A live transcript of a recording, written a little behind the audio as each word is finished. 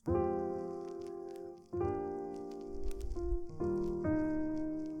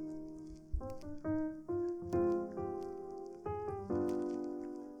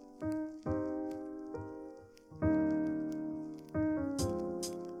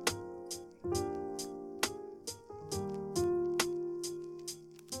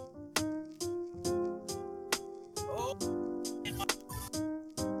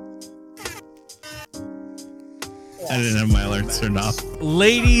I didn't have my alerts turned off.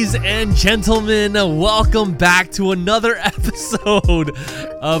 Ladies and gentlemen, welcome back to another episode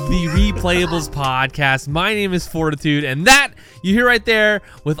of the Replayables podcast. My name is Fortitude, and that you hear right there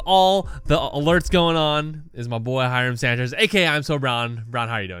with all the alerts going on is my boy Hiram Sanchez, aka I'm So Brown. Brown,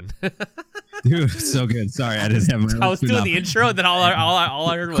 how are you doing? Dude, so good. Sorry, I didn't have my I was doing the intro, and then all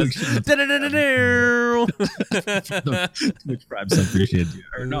I heard was Twitch Prime, so appreciate you.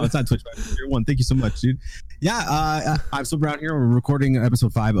 Or, no, it's not Twitch Prime. You're one. Thank you so much, dude. Yeah, I'm So Brown here. We're recording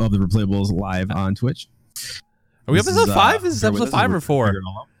episode 5 of the Replayables live on Twitch. Are we episode 5? Is this episode 5 or 4?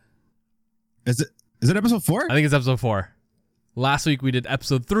 Is it episode 4? I think it's episode 4. Last week we did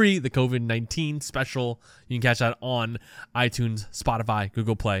episode 3, the COVID-19 special. You can catch that on iTunes, Spotify,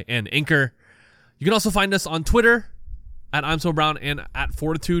 Google Play, and Anchor. You can also find us on Twitter at I'm So Brown and at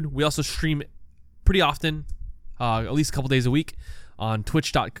Fortitude. We also stream pretty often, at least a couple days a week, on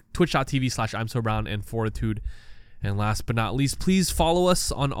twitch.tv/I'm So Brown and Fortitude. And last but not least, please follow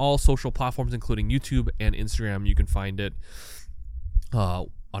us on all social platforms, including YouTube and Instagram. You can find it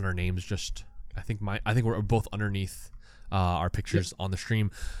on our names. I think we're both underneath our pictures on the stream.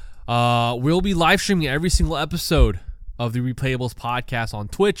 We'll be live streaming every single episode of the Replayables podcast on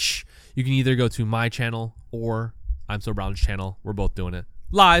Twitch. You can either go to my channel or I'm So Brown's channel. We're both doing it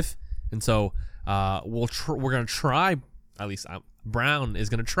live, and so we're gonna try. At least Brown is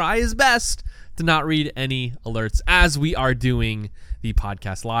gonna try his best to not read any alerts as we are doing the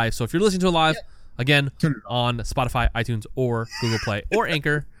podcast live. So if you're listening to it live, again on Spotify, iTunes, or Google Play or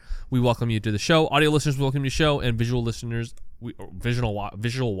Anchor, we welcome you to the show. Audio listeners, we welcome you to the show, and visual listeners,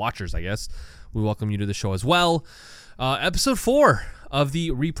 visual watchers, I guess, we welcome you to the show as well. Episode 4 of the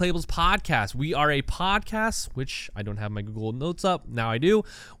Replayables podcast. We are a podcast, which I don't have my Google Notes up. Now I do.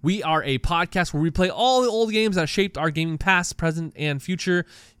 We are a podcast where we play all the old games that shaped our gaming past, present, and future.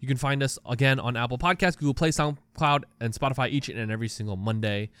 You can find us again on Apple Podcasts, Google Play, SoundCloud, and Spotify each and every single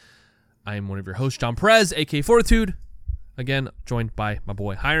Monday. I am one of your hosts, John Perez, aka Fortitude. Again, joined by my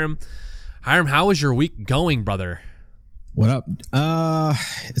boy Hiram. Hiram, how is your week going, brother? What up?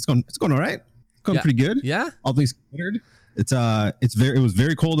 It's going all right. Going pretty good. Yeah. All things considered. It was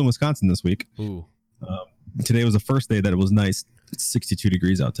very cold in Wisconsin this week. Ooh. Today was the first day that it was nice. It's 62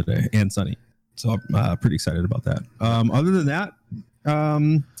 degrees out today and sunny. So I'm pretty excited about that. Other than that,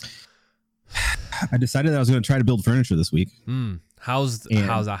 I decided that I was going to try to build furniture this week. How did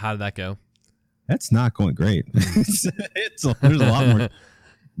that go? That's not going great. There's a lot more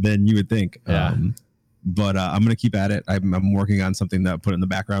than you would think. Yeah. But I'm going to keep at it. I'm working on something that I put in the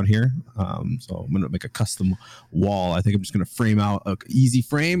background here. So I'm going to make a custom wall. I think I'm just going to frame out an easy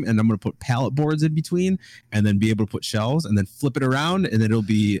frame, and I'm going to put pallet boards in between, and then be able to put shelves, and then flip it around, and then it'll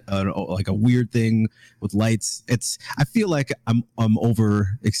be like a weird thing with lights. I feel like I'm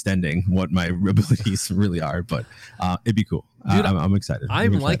overextending what my abilities really are, but it'd be cool. Dude, I'm excited.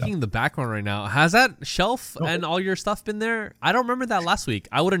 I'm liking the background right now. Has that shelf and all your stuff been there? I don't remember that last week.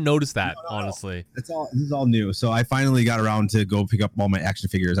 I would have noticed that, honestly. This is all new. So I finally got around to go pick up all my action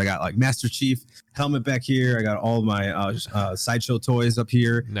figures. I got like Master Chief helmet back here. I got all my Sideshow toys up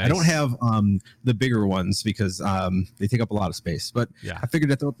here. Nice. I don't have the bigger ones because they take up a lot of space. But yeah, I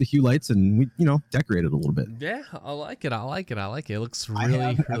figured I'd throw up the hue lights and we decorate it a little bit. Yeah, I like it. It looks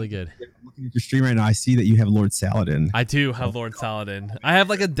really good. I'm looking at your stream right now. I see that you have Lord Saladin. I do have Lord Saladin. I have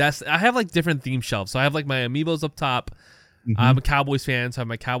like a desk. I have like different theme shelves. So I have like my amiibos up top. I'm a Cowboys fan, so I have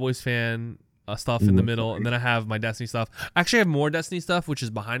my Cowboys fan stuff in the middle, and then I have my Destiny stuff. Actually, I have more Destiny stuff, which is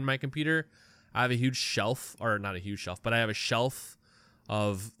behind my computer. I have a huge shelf, or not a huge shelf, but I have a shelf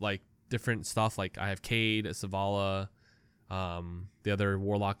of like different stuff. Like I have Cade, Savala, the other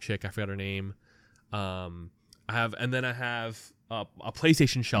Warlock chick, I forgot her name. I have a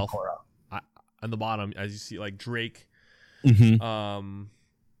PlayStation shelf on the bottom, as you see, like Drake. Until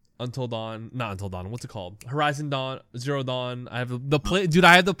Dawn, not Until Dawn. What's it called? Horizon Dawn, Zero Dawn. I have I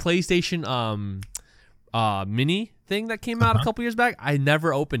have the PlayStation mini thing that came out a couple years back. I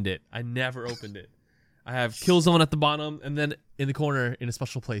never opened it. I have Killzone at the bottom, and then in the corner, in a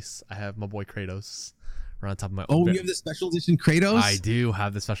special place, I have my boy Kratos. Right on top of my. Oh, you have the special edition Kratos? I do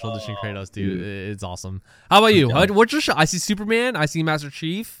have the special edition Kratos, dude. It's awesome. How about you? What's your show? I see Superman. I see Master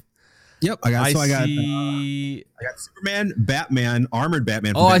Chief. Yep, I got Superman, Batman, Armored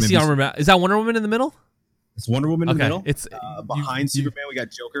Batman. I see Armored Batman. Is that Wonder Woman in the middle? It's Wonder Woman in the middle. It's behind Superman. We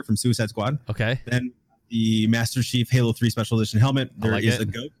got Joker from Suicide Squad. Okay. Then the Master Chief Halo 3 Special Edition helmet. There is a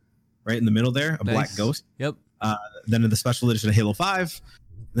goat right in the middle there, a black ghost. Yep. Then in the Special Edition of Halo 5.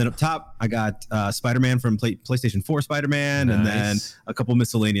 Then up top, I got Spider-Man from PlayStation 4 Spider-Man, and then a couple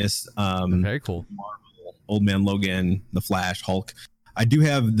miscellaneous. Very cool. Marvel, Old Man Logan, The Flash, Hulk. I do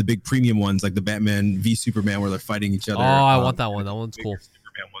have the big premium ones, like the Batman v Superman, where they're fighting each other. Oh, I want that one. That one's cool.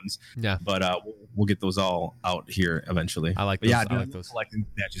 Superman ones. Yeah, but we'll get those all out here eventually. I like those. Yeah, I like those. Collecting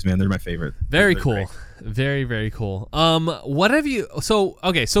statues, man. They're my favorite. Very They're cool. great. Very, very cool. What have you? So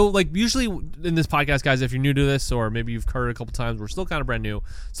like usually in this podcast, guys, if you're new to this or maybe you've heard it a couple times, we're still kind of brand new,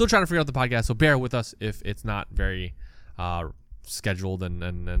 still trying to figure out the podcast. So bear with us if it's not very scheduled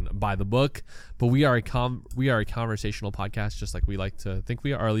and by the book. But we are a conversational podcast, just like we like to think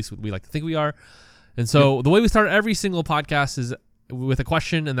we are, or at least we like to think we are. And so the way we start every single podcast is with a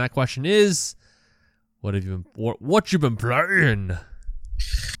question, and that question is, what you been playing?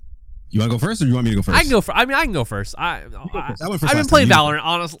 You want to go first, or do you want me to go first? I can go first. I've been playing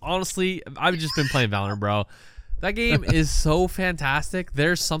Valorant. Honestly, I've just been playing Valorant, bro. That game is so fantastic.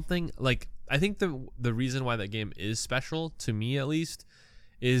 There's something like, I think the reason why that game is special to me, at least,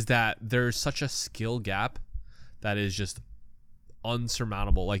 is that there's such a skill gap that is just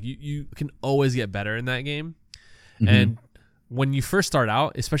unsurmountable. Like you can always get better in that game. Mm-hmm. And when you first start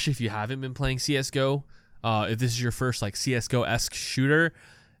out, especially if you haven't been playing CSGO, if this is your first like CSGO-esque shooter,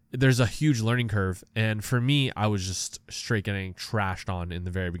 there's a huge learning curve. And for me, I was just straight getting trashed on in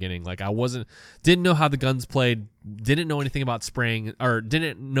the very beginning. Like didn't know how the guns played, didn't know anything about spraying, or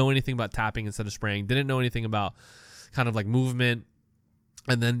didn't know anything about tapping instead of spraying, didn't know anything about kind of like movement.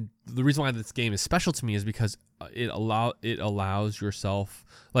 And then the reason why this game is special to me is because it allows yourself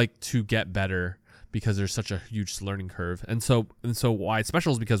like to get better, because there's such a huge learning curve. And so why it's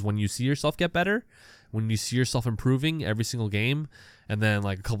special is because when you see yourself get better, when you see yourself improving every single game, and then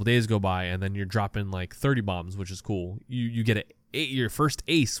like a couple days go by and then you're dropping like 30 bombs, which is cool. You get your first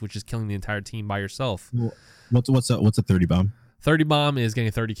ace, which is killing the entire team by yourself. What's a 30 bomb? 30 bomb is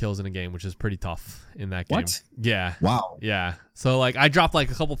getting 30 kills in a game, which is pretty tough in that game. What? Yeah. Wow. Yeah. So like I dropped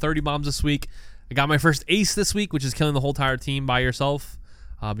like a couple 30 bombs this week. I got my first ace this week, which is killing the whole entire team by yourself.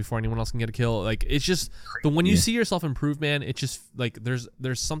 Before anyone else can get a kill. Like it's just when you see yourself improve, man, it's just like there's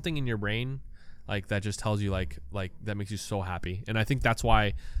something in your brain like that just tells you like that makes you so happy. And I think that's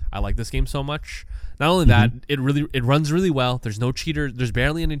why I like this game so much. Not only that, it runs really well. There's no cheaters. There's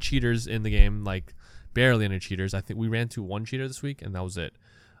barely any cheaters in the game. Like barely any cheaters. I think we ran to one cheater this week, and that was it.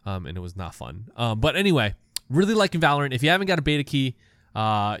 And it was not fun. But anyway, really liking Valorant. If you haven't got a beta key,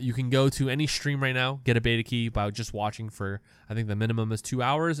 you can go to any stream right now, get a beta key by just watching for, I think the minimum is 2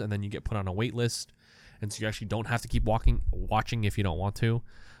 hours, and then you get put on a wait list. And so you actually don't have to keep watching if you don't want to.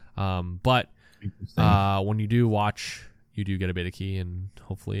 But when you do watch, you do get a beta key, and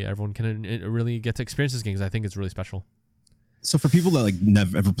hopefully everyone can really get to experience this game, because I think it's really special. So for people that like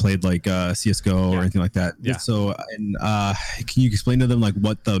never ever played like CSGO or anything like that, so can you explain to them like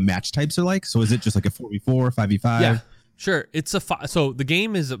what the match types are like? So is it just like a 4v4, 5v5? Yeah. Sure, so the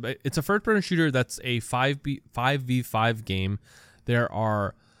game is it's a first-person shooter that's a 5v5 game.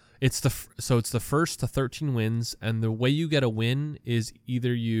 It's the first to 13 wins, and the way you get a win is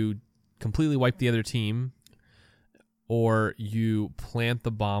either you completely wipe the other team, or you plant the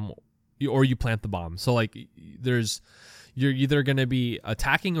bomb, So like you're either going to be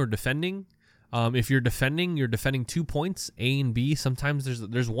attacking or defending. If you're defending 2 points, A and B. Sometimes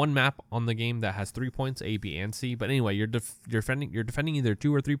there's one map on the game that has 3 points, A, B, and C. But anyway, you're defending either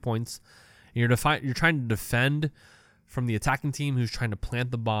 2 or 3 points. And you're trying to defend from the attacking team who's trying to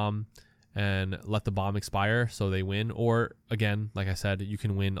plant the bomb and let the bomb expire so they win. Or again, like I said, you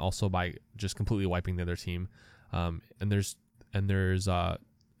can win also by just completely wiping the other team. And there's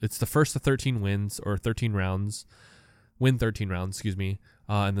it's the first to 13 wins, or 13 rounds. Win 13 rounds, excuse me.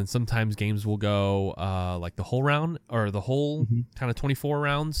 And then sometimes games will go like the whole round, or the whole kind of 25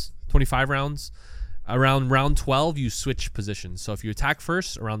 rounds. Around round 12, you switch positions. So if you attack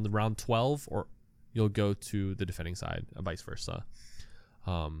first around the round 12, or you'll go to the defending side, vice versa.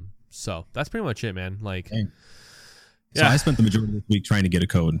 So that's pretty much it, man. Like, dang. So I spent the majority of this week trying to get a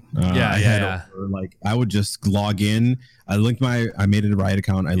code. I would just log in. I made a Riot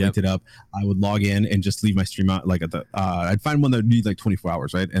account. I linked it up. I would log in and just leave my stream out. Like I'd find one that would need like 24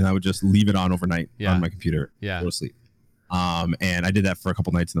 hours, right? And I would just leave it on overnight on my computer. Go to sleep. And I did that for a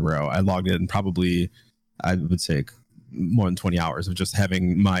couple nights in a row. I logged in probably, I would say, more than 20 hours of just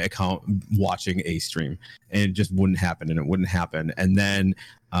having my account watching a stream, and it just wouldn't happen. And then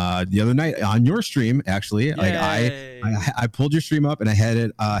the other night on your stream, actually, like I pulled your stream up and I had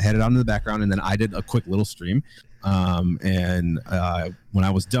it on in the background, and then I did a quick little stream. When I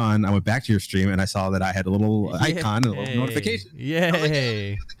was done, I went back to your stream and I saw that I had a little icon and a little notification.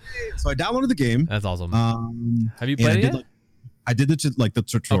 Yay! So I downloaded the game. That's awesome. Have you played it yet? I did the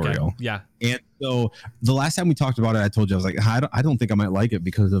tutorial. Okay. Yeah. And so the last time we talked about it, I told you, I was like, I don't think I might like it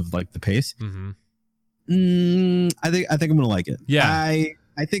because of like the pace. Mm-hmm. I think I'm gonna like it. Yeah.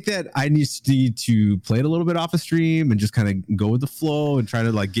 I think that I need to play it a little bit off a stream and just kind of go with the flow and try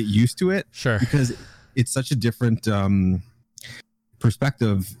to like get used to it. Sure. Because it's such a different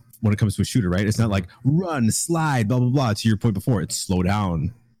perspective when it comes to a shooter, right? It's not like run, slide, blah blah blah. To your point before, it's slow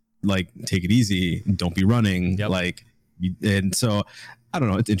down, like take it easy, don't be running, like. And so I don't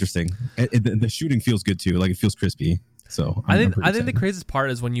know. It's interesting. The shooting feels good too. Like it feels crispy. So I think the craziest part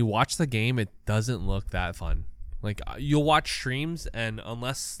is when you watch the game, it doesn't look that fun. Like you'll watch streams, and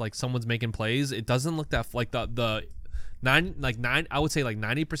unless like someone's making plays, it doesn't look that like the nine. I would say like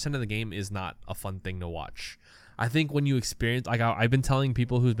 90% of the game is not a fun thing to watch. I think when you experience, like I've been telling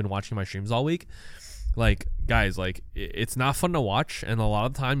people who's been watching my streams all week, like guys, like it's not fun to watch, and a lot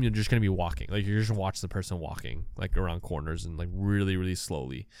of the time you're just gonna be walking, like you're just gonna watch the person walking like around corners and like really really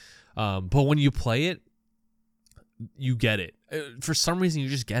slowly. But when you play it, you get it. For some reason, you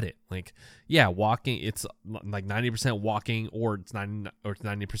just get it. Like yeah, walking, it's like 90% walking, or it's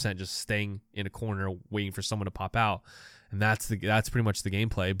 90% just staying in a corner waiting for someone to pop out, and that's pretty much the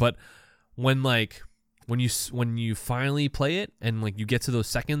gameplay. But when you finally play it and like you get to those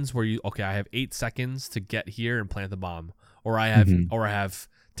seconds where I have 8 seconds to get here and plant the bomb, or I have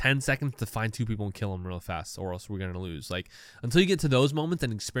 10 seconds to find 2 people and kill them real fast, or else we're gonna lose. Like until you get to those moments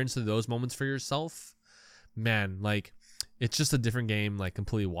and experience those moments for yourself, man, like it's just a different game. Like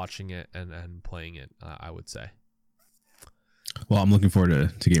completely watching it and playing it, I would say. Well, I'm looking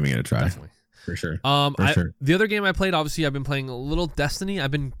forward to giving it a try. Definitely. For sure. The other game I played, obviously, I've been playing a little Destiny. I've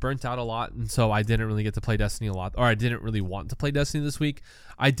been burnt out a lot, and so I didn't really get to play Destiny a lot, or I didn't really want to play Destiny this week.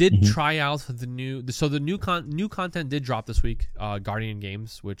 I did try out the new content did drop this week, Guardian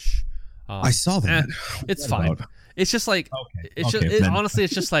Games, which I saw that. It's fine. It's just like honestly,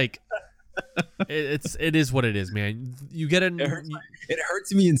 it's just like it is what it is, man. You get it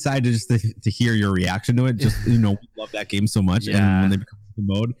hurts me inside to hear your reaction to it. Just we love that game so much, and when they become the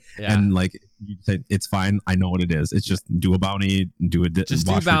mode, and like you say, it's fine. I know what it is. It's just do a bounty, do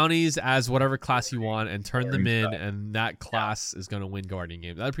bounties as whatever class you want, and turn them in, and that class is gonna win Guardian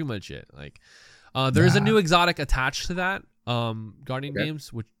Games. That's pretty much it. Like, there is a new exotic attached to that Guardian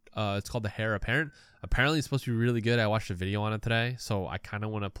Games, which it's called the Heir Apparent. Apparently, it's supposed to be really good. I watched a video on it today, so I kind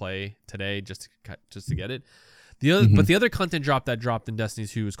of want to play today just to get it. But the other content that dropped in Destiny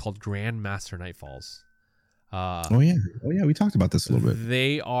 2 is called Grandmaster Nightfalls. Oh yeah, we talked about this a little bit.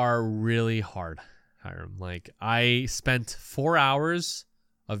 They are really hard, Hiram. Like I spent 4 hours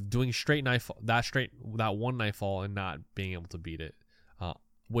of doing that one Nightfall and not being able to beat it,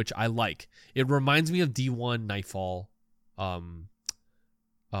 which I like. It reminds me of D1 Nightfall,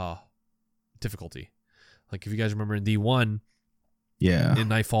 difficulty. Like if you guys remember in D1, in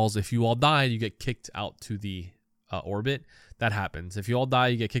Nightfalls, if you all die, you get kicked out to the orbit. That happens. If you all die,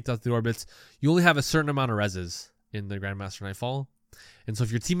 you get kicked out to the orbits. You only have a certain amount of reses in the Grandmaster Nightfall, and so if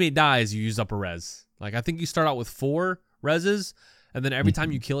your teammate dies, you use up a res. Like I think you start out with 4 reses, and then every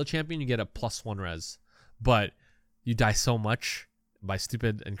time you kill a champion, you get a +1 res. But you die so much by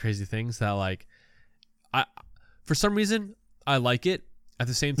stupid and crazy things that like for some reason I like it. At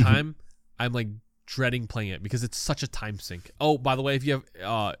the same time, I'm like dreading playing it because it's such a time sink. Oh, by the way, if you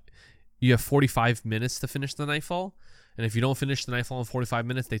have 45 minutes to finish the Nightfall, and if you don't finish the Nightfall in 45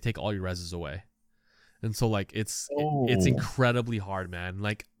 minutes, they take all your reses away. And so like it's incredibly hard, man.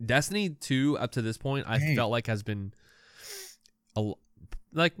 Like Destiny 2 up to this point, I felt like has been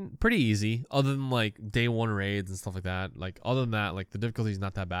like pretty easy, other than like day 1 raids and stuff like that. Like other than that, like the difficulty is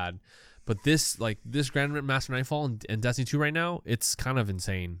not that bad. But this Grandmaster Nightfall and Destiny 2 right now, it's kind of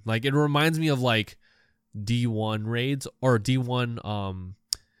insane. Like it reminds me of like D1 raids or D1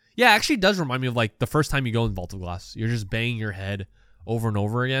 yeah, it actually does remind me of like the first time you go in Vault of Glass. You're just banging your head over and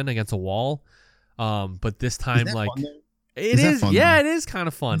over again against a wall. But this time like it is kind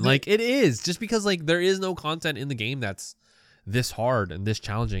of fun. Like it is, just because like there is no content in the game that's this hard and this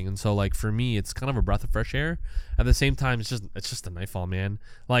challenging. And so like for me, it's kind of a breath of fresh air. At the same time, it's just a Nightfall, man.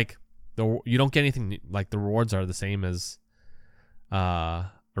 Like you don't get anything, like the rewards are the same as a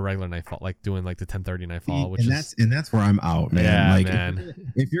regular Nightfall, like doing like the 10:30 Nightfall, which that's where I'm out, man. Yeah, like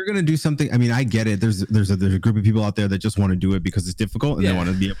man. If you're gonna do something, I mean, I get it. There's a group of people out there that just want to do it because it's difficult and they want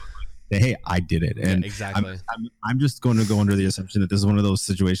to be able to say, hey, I did it. And exactly. I'm just going to go under the assumption that this is one of those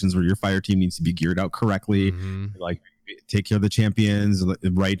situations where your fire team needs to be geared out correctly, like take care of the champions,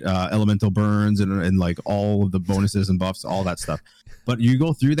 right? Elemental burns and like all of the bonuses and buffs, all that stuff. But you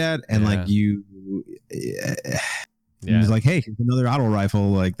go through that and like it's like, hey, here's another auto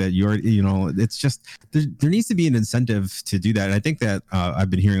rifle like that. It's just there needs to be an incentive to do that. And I think that I've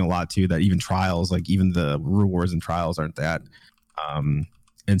been hearing a lot too that even trials, like even the rewards and trials aren't that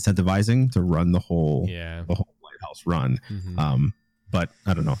incentivizing to run the whole Yeah. lighthouse run. Mhm. But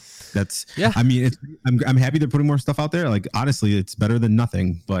I don't know. That's Yeah. I mean, I'm happy they're putting more stuff out there. Like honestly, it's better than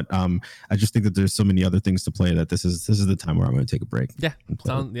nothing. But I just think that there's so many other things to play that this is the time where I'm going to take a break. Yeah. and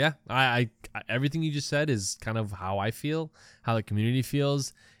play. Yeah. I everything you just said is kind of how I feel, how the community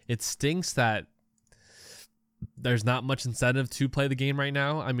feels. It stinks that there's not much incentive to play the game right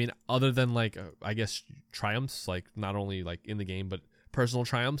now. I mean, other than like I guess triumphs, like not only like in the game but personal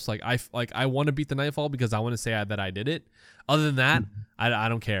triumphs. Like I want to beat the Nightfall because I want to say that I did it. Other than that, I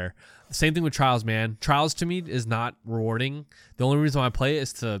don't care. Same thing with Trials, man. Trials to me is not rewarding. The only reason why I play it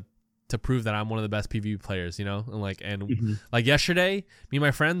is to prove that I'm one of the best PvP players, you know? And like yesterday, me and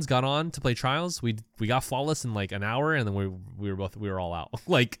my friends got on to play Trials. We got flawless in like an hour, and then we were all out.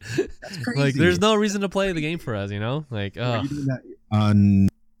 Like That's crazy. like there's no reason to play the game for us, you know? Like Are you doing that on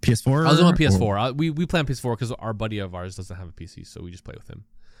PS4? I was on PS4. We play on PS4 because our buddy of ours doesn't have a PC, so we just play with him.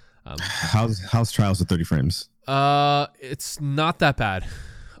 How's Trials at 30 frames? It's not that bad.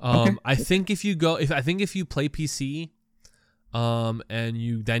 Okay. I think if you play PC, and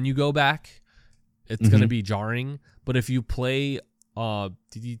you go back, it's gonna be jarring. But if you play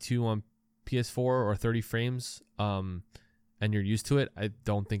DD2 on PS4 or 30 frames, and you're used to it, I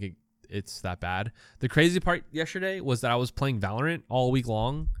don't think it's that bad. The crazy part yesterday was that I was playing Valorant all week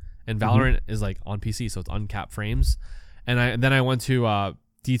long, and Valorant is like on PC, so it's uncapped frames. And then I went to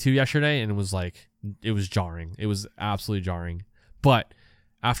D2 yesterday, and it was jarring. It was absolutely jarring. But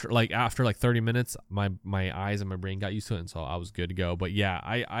after 30 minutes, my eyes and my brain got used to it, and so I was good to go. But yeah,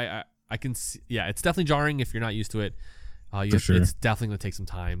 I can see, yeah, it's definitely jarring if you're not used to it. Sure. It's definitely gonna take some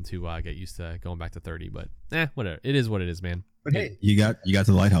time to get used to going back to 30. But whatever. It is what it is, man. But hey, you got to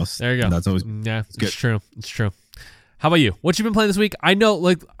the lighthouse. There you go. That's always good. good. It's true. It's true. How about you? What you been playing this week? I know,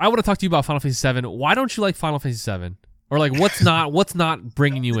 like, I want to talk to you about Final Fantasy VII. Why don't you like Final Fantasy VII? Or like, what's not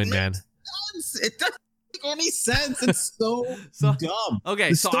bringing you in, man? It doesn't make any sense. It's so dumb.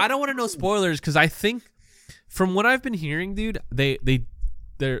 Okay, so I don't want to know spoilers because I think from what I've been hearing, dude,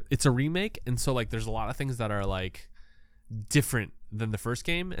 it's a remake, and so like there's a lot of things that are like different than the first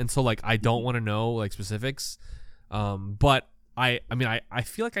game, and so like I don't want to know like specifics. But I mean I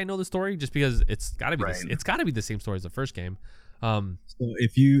feel like I know the story just because it's got to be it's got to be the same story as the first game. So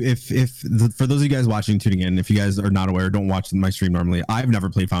for those of you guys watching, tuning in, if you guys are not aware, don't watch my stream normally. I've never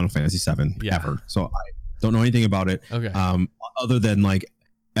played Final Fantasy VII ever, so I don't know anything about it. Okay. Other than like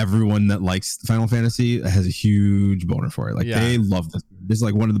everyone that likes Final Fantasy has a huge boner for it. Like they love this. This is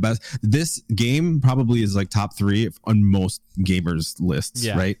like one of the best. This game probably is like top 3 on most gamers lists,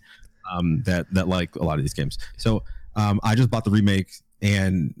 right? That like a lot of these games. So I just bought the remake.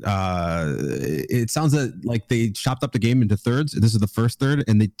 And it sounds like they chopped up the game into thirds. This is the first third,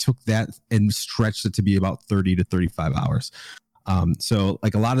 and they took that and stretched it to be about 30 to 35 hours. So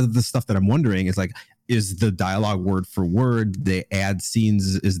like a lot of the stuff that I'm wondering is like, is the dialogue word for word? They add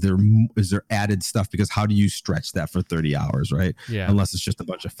scenes. Is there added stuff? Because how do you stretch that for 30 hours, right? Yeah. Unless it's just a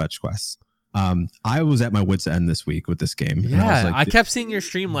bunch of fetch quests. I was at my wit's end this week with this game. Yeah, I was like, I kept seeing your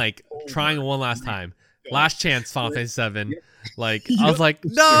stream like trying one last time. Last chance, Final Fantasy VII. Like I was like,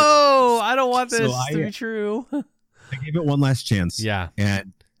 no, I don't want this to be true. I gave it one last chance. Yeah,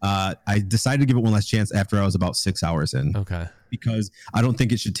 and I decided to give it one last chance after I was about 6 hours in. Okay, because I don't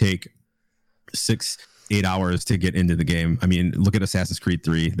think it should take 6-8 hours to get into the game. I mean, look at Assassin's Creed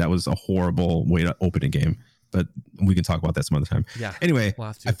 3. That was a horrible way to open a game. But we can talk about that some other time. Yeah. Anyway,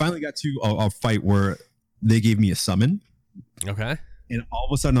 I finally got to a fight where they gave me a summon. Okay. And all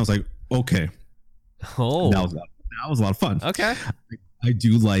of a sudden I was like, okay. Oh, that was a lot of fun. Okay. I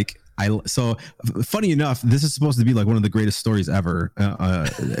do like. So funny enough, this is supposed to be like one of the greatest stories ever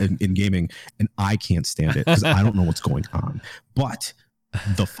in gaming, and I can't stand it because I don't know what's going on. But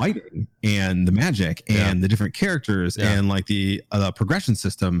the fighting and the magic and the different characters and like the progression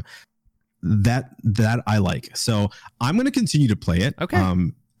system that I like. So I'm going to continue to play it. Okay.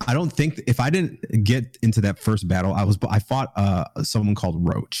 I don't think if I didn't get into that first battle, I fought someone called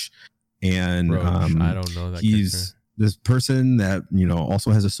Roach. And I don't know that he's character. This person that also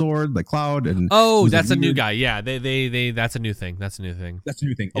has a sword like Cloud. And that's a new guy. Yeah, they that's a new thing. That's a new thing.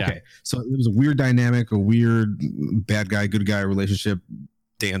 Yeah. Okay, so it was a weird dynamic, a weird bad guy good guy relationship,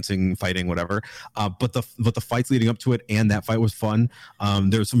 dancing, fighting, whatever. But the fights leading up to it and that fight was fun.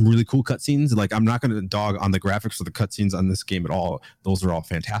 There were some really cool cutscenes. Like I'm not going to dog on the graphics or the cutscenes on this game at all. Those are all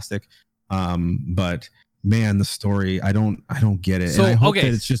fantastic. But man, the story, I don't get it. So, and I hope that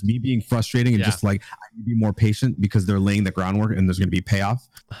it's just me being frustrating and just like I need to be more patient because they're laying the groundwork and there's going to be payoff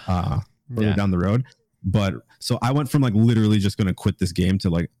further down the road. But so I went from like literally just going to quit this game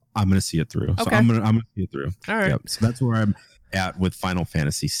to like I'm gonna see it through. So Okay. I'm gonna see it through. All right. Yep. So that's where I'm at with Final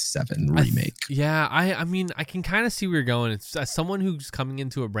Fantasy VII remake. I mean, I can kind of see where you're going. It's as someone who's coming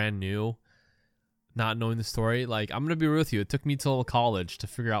into a brand new, not knowing the story. Like, I'm gonna be real with you. It took me till college to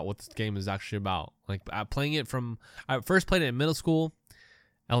figure out what this game is actually about. Like, playing it I first played it in middle school,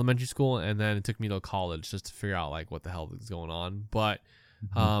 elementary school, and then it took me to college just to figure out like what the hell is going on. But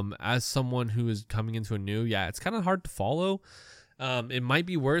as someone who is coming into a new, it's kind of hard to follow. It might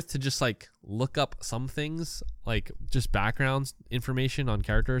be worth to just like look up some things, like just backgrounds information on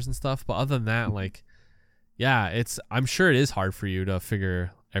characters and stuff. But other than that, like, I'm sure it is hard for you to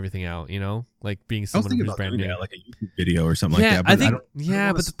figure everything out, you know, like being someone who's brand new. Like a YouTube video or something like that. But I think,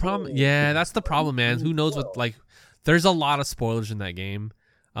 but the problem, that's the problem, man. Who knows what, like, there's a lot of spoilers in that game,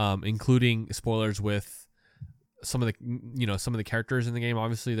 including spoilers with some of the characters in the game.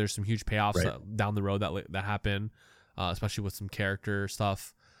 Obviously, there's some huge payoffs down the road that happen. Especially with some character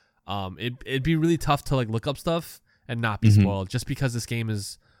stuff. It'd be really tough to like look up stuff and not be spoiled just because this game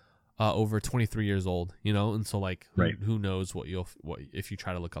is over 23 years old, you know? And so like, who knows what if you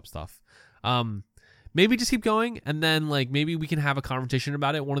try to look up stuff. Maybe just keep going, and then like maybe we can have a conversation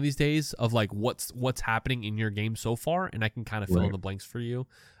about it one of these days of like what's happening in your game so far, and I can kind of fill in the blanks for you,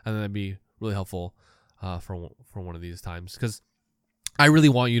 and then that'd be really helpful for one of these times, because I really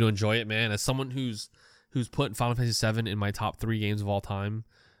want you to enjoy it, man. As someone who's put Final Fantasy VII in my top 3 games of all time.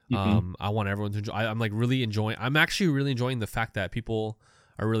 I want everyone to enjoy. I'm actually really enjoying the fact that people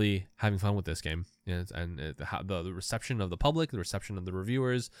are really having fun with this game, and the reception of the public, the reception of the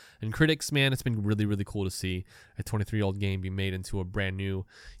reviewers and critics. Man, it's been really, really cool to see a 23-year-old game be made into a brand new,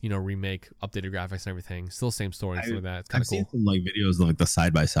 remake, updated graphics and everything. Still same story and stuff like that. It's kind of cool. I've seen some like videos of like the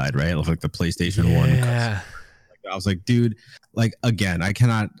side by side, right? Of like the PlayStation 1. Yeah. I was like, dude, like again, I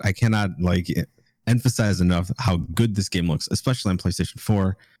cannot like emphasize enough how good this game looks, especially on PlayStation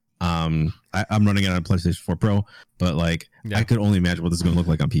 4. I'm running it on PlayStation 4 Pro, but like I could only imagine what this is going to look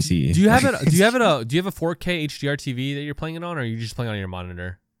like on PC. Do you have it? Do you have a 4K HDR TV that you're playing it on, or are you just playing on your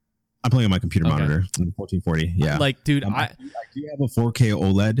monitor? I'm playing on my computer monitor, 1440. Yeah, like, dude, I do have a 4K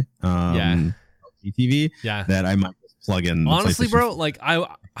OLED LG TV that I might just plug in. Honestly, bro, like I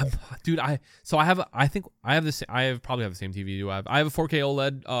probably have the same TV you have. I have a 4K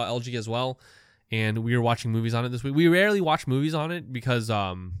OLED LG as well. And we were watching movies on it this week. We rarely watch movies on it because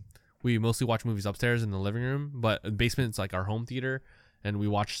we mostly watch movies upstairs in the living room. But the basement, it's like our home theater, and we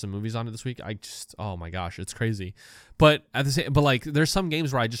watched some movies on it this week. Oh my gosh, it's crazy. But like, there's some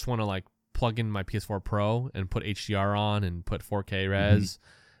games where I just want to like plug in my PS4 Pro and put HDR on and put 4K res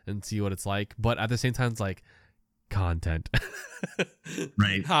and see what it's like. But at the same time, it's like content.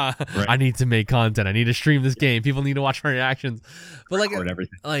 Right. I need to make content. I need to stream this game. People need to watch my reactions. But like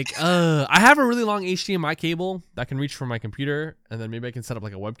everything. I have a really long HDMI cable that can reach from my computer, and then maybe I can set up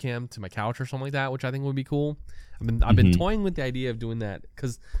like a webcam to my couch or something like that, which I think would be cool. I've been toying with the idea of doing that,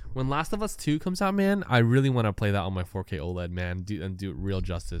 because when Last of Us 2 comes out, man, I really want to play that on my 4K OLED, man, and do it real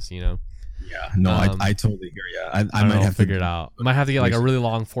justice, you know? Yeah, no, I totally hear you. I might have to figure it out. I might have to get like a really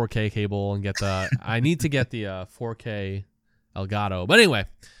long 4K cable and get I need to get the 4K Elgato. But anyway,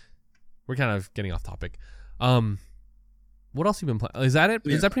 we're kind of getting off topic. What else you been playing? Is that it?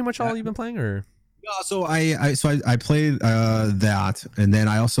 Is that pretty much all you've been playing, or? No, so I played that, and then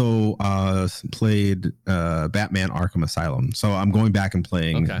I also played Batman Arkham Asylum. So I'm going back and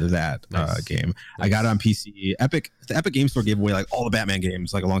playing that game. Nice. I got it on PC. The Epic Game Store gave away like all the Batman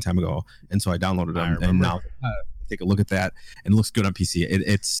games like a long time ago, and so I downloaded them. And now take a look at that, and it looks good on PC.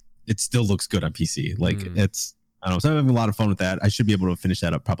 It still looks good on PC. Like it's, I don't know. So I'm having a lot of fun with that. I should be able to finish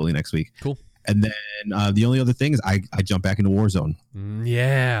that up probably next week. Cool. And then the only other thing is I jumped back into Warzone.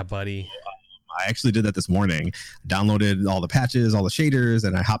 Yeah, buddy. I actually did that this morning. Downloaded all the patches, all the shaders,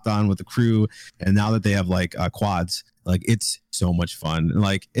 and I hopped on with the crew. And now that they have like quads, like it's so much fun.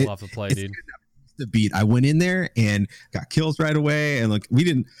 Like love to play, dude. The beat. I went in there and got kills right away, and like we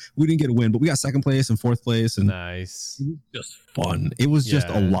didn't get a win, but we got second place and fourth place, and nice. It was just fun. It was just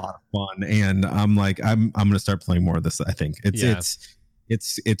a lot of fun, and I'm like I'm gonna start playing more of this. I think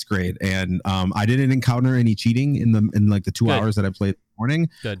it's great, and I didn't encounter any cheating in like the 2 hours that I played this morning.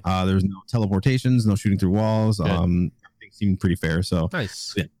 Good. There was no teleportations, no shooting through walls. Everything seemed pretty fair. So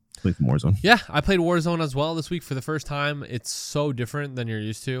nice. Yeah, played some Warzone. Yeah, I played Warzone as well this week for the first time. It's so different than you're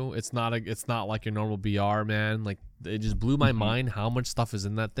used to. It's not like your normal BR, man. Like it just blew my mind how much stuff is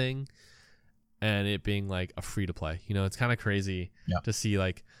in that thing, and it being like a free to play. You know, it's kind of crazy to see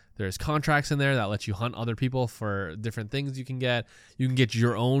like. There's contracts in there that let you hunt other people for different things you can get. You can get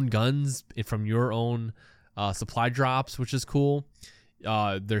your own guns from your own supply drops, which is cool.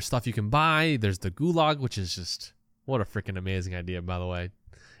 There's stuff you can buy. There's the Gulag, which is just, what a freaking amazing idea, by the way.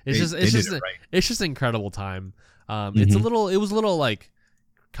 It's just an incredible time. It was a little like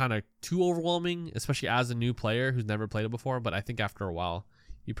kind of too overwhelming, especially as a new player who's never played it before. But I think after a while,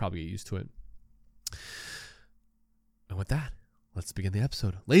 you probably get used to it. And with that, let's begin the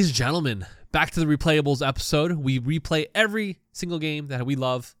episode. Ladies and gentlemen, back to the Replayables episode. We replay every single game that we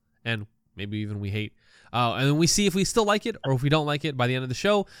love and maybe even we hate. And then we see if we still like it or if we don't like it by the end of the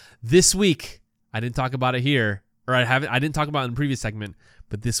show. This week, I didn't talk about it here, or I didn't talk about it in the previous segment,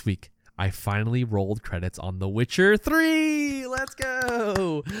 but this week, I finally rolled credits on The Witcher 3. Let's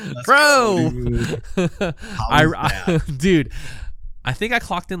go. Bro. Dude, I think I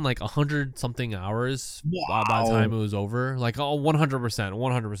clocked in like 100 something hours by the time it was over. Like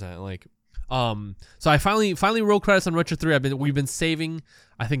 100%. Like, so I finally rolled credits on Witcher 3. We've been saving,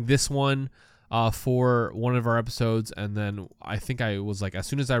 I think, this one for one of our episodes, and then I think I was like, as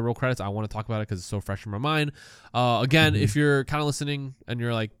soon as I roll credits, I want to talk about it because it's so fresh in my mind. Again, if you're kind of listening and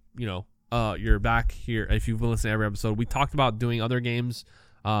you're like, you're back here, if you've been listening to every episode, we talked about doing other games,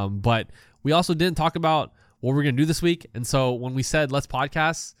 but we also didn't talk about what we're gonna do this week. And so when we said let's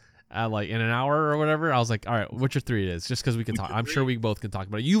podcast like in an hour or whatever, I was like, all right, Witcher 3 it is, just because we can talk. I'm sure we both can talk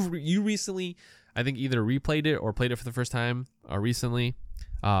about it. You recently, I think, either replayed it or played it for the first time recently,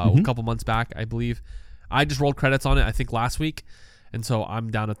 a couple months back, I believe. I just rolled credits on it, I think, last week, and so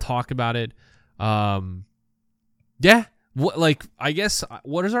I'm down to talk about it. Yeah. I guess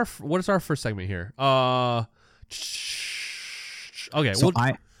what is our first segment here? Okay. So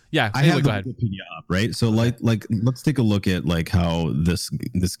I have the Wikipedia up, right? So like let's take a look at like how this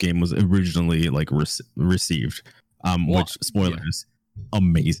game was originally like received. Which spoilers,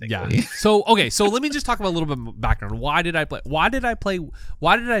 amazing. Yeah. So let me just talk about a little bit of background. Why did I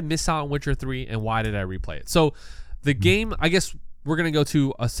miss out on Witcher 3 and why did I replay it? So the game, I guess we're gonna go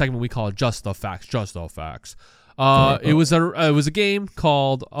to a segment we call Just the Facts. It was a game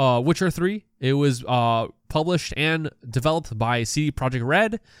called Witcher 3. It was published and developed by CD Projekt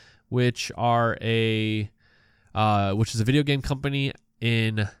Red, which is a video game company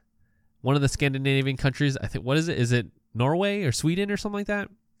in one of the Scandinavian countries. I think, what is it? Is it Norway or Sweden or something like that?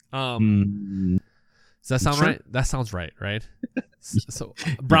 Does that sound right? That sounds right? So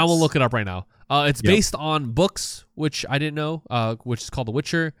Brown will look it up right now. It's based on books, which I didn't know, which is called The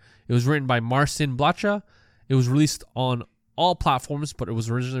Witcher. It was written by Marcin Blacha. It was released on all platforms, but it was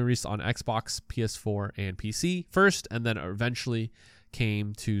originally released on Xbox, PS4, and PC first, and then eventually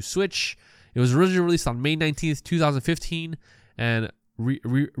came to Switch. It was originally released on May 19th, 2015, and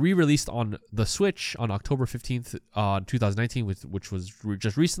re-released on the Switch on October 15th, 2019, which was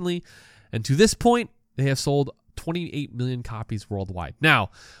just recently. And to this point, they have sold 28 million copies worldwide. Now,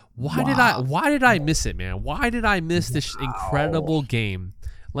 why did I miss it, man? Why did I miss this incredible game?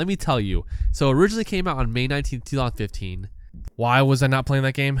 Let me tell you. So it originally came out on May 19th, 2015. Why was I not playing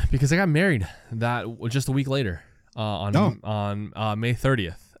that game? Because I got married just a week later on May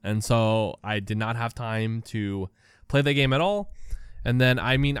 30th. And so I did not have time to play the game at all. And then,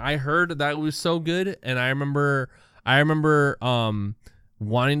 I heard that it was so good. And I remember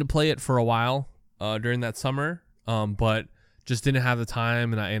wanting to play it for a while during that summer, but just didn't have the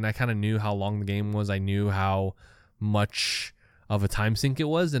time. And I kind of knew how long the game was. I knew how much of a time sink it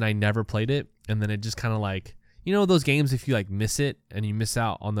was, and I never played it. And then it just kind of like, those games, if you like miss it and you miss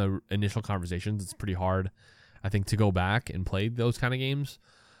out on the initial conversations, it's pretty hard, I think, to go back and play those kind of games.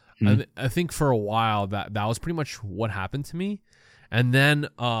 I think for a while that was pretty much what happened to me. And then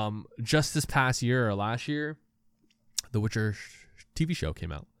just this past year or last year, The Witcher TV show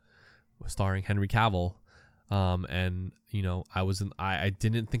came out starring Henry Cavill. And I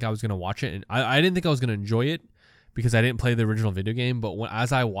didn't think I was going to watch it, and I didn't think I was going to enjoy it, because I didn't play the original video game. But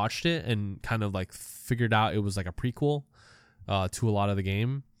as I watched it and kind of like figured out it was like a prequel to a lot of the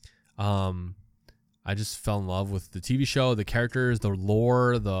game, I just fell in love with the TV show, the characters, the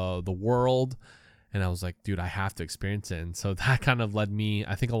lore, the world. And I was like, dude, I have to experience it. And so that kind of led me,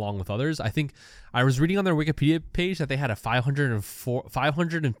 I think, along with others. I think I was reading on their Wikipedia page that they had a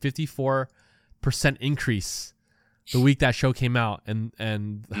 554% increase the week that show came out,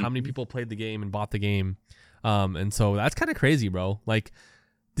 and how many people played the game and bought the game. And so that's kind of crazy, bro. Like,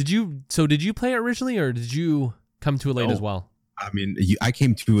 did you play it originally, or did you come to it late as well? I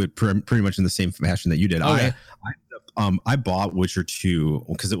came to it pretty much in the same fashion that you did. Okay. I bought Witcher 2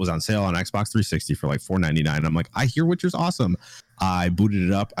 because it was on sale on Xbox 360 for like $4.99. I'm like, I hear Witcher's awesome. I booted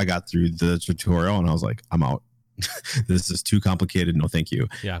it up. I got through the tutorial and I was like, I'm out. This is too complicated. No, thank you.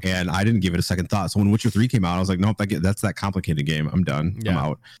 Yeah. And I didn't give it a second thought. So when Witcher 3 came out, I was like, nope, that's that complicated game. I'm done. Yeah. I'm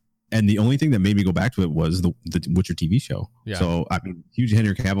out. And the only thing that made me go back to it was the Witcher TV show. Yeah. So, huge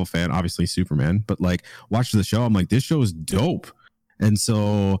Henry Cavill fan, obviously Superman, but like watched the show. I'm like, this show is dope. And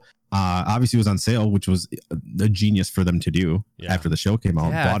so obviously it was on sale, which was a genius for them to do. After the show came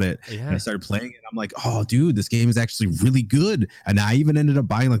out. Bought it and I started playing it. I'm like, oh dude, this game is actually really good. And I even ended up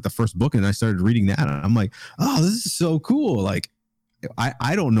buying like the first book and I started reading that. And I'm like, oh, this is so cool. Like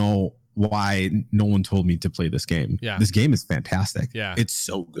I don't know why no one told me to play this game. This game is fantastic. It's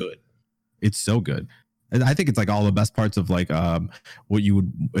so good. It's so good. And I think it's like all the best parts of like what you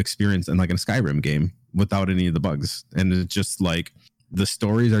would experience in like a Skyrim game without any of the bugs. And it's just like the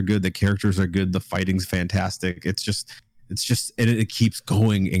stories are good, the characters are good, the fighting's fantastic. It's just it keeps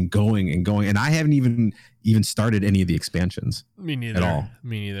going and going and going. And I haven't even started any of the expansions. Me neither. At all.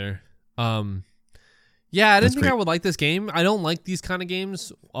 Me neither. Yeah, I didn't think I would like this game. I don't like these kind of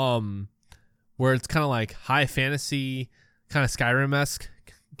games where it's kind of like high fantasy, kind of Skyrim-esque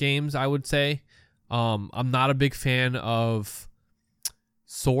games, I would say. I'm not a big fan of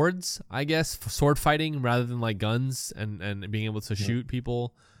swords, I guess, sword fighting rather than like guns and being able to shoot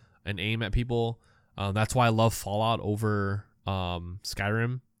people and aim at people. That's why I love Fallout over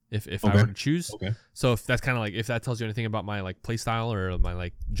Skyrim if I were to choose. So if that's kind of like, if that tells you anything about my like play style or my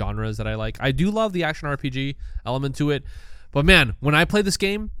like genres that I like, I do love the action RPG element to it. But man, when I play this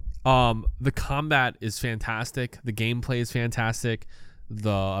game, the combat is fantastic. The gameplay is fantastic.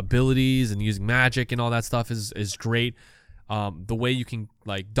 The abilities and using magic and all that stuff is great. The way you can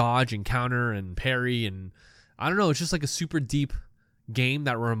like dodge and counter and parry, and I don't know, it's just like a super deep game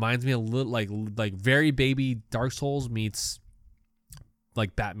that reminds me a little like very baby Dark Souls meets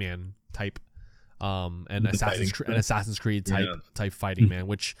like Batman type and Assassin's Creed type fighting, man,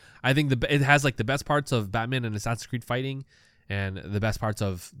 which I think it has like the best parts of Batman and Assassin's Creed fighting and the best parts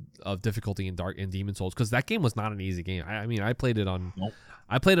of difficulty in Demon Souls, because that game was not an easy game. I mean, I played it on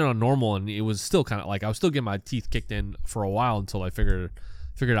normal, and it was still kind of like I was still getting my teeth kicked in for a while until I figured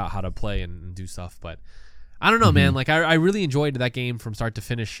out how to play and do stuff. But I don't know, man. Like I really enjoyed that game from start to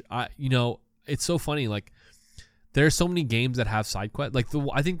finish. It's so funny. Like there's so many games that have side quests. Like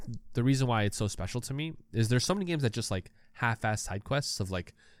I think the reason why it's so special to me is there's so many games that just like half-ass side quests of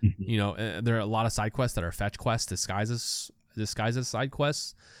like, there are a lot of side quests that are fetch quests disguised as side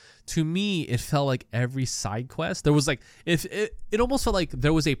quests. To me, it felt like every side quest there was like, if it almost felt like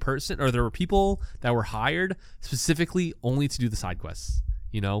there was a person or there were people that were hired specifically only to do the side quests.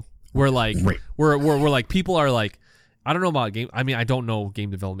 Where like where like people are like, I don't know about game. I mean, I don't know game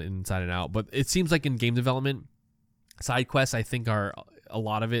development inside and out, but it seems like in game development, side quests I think are a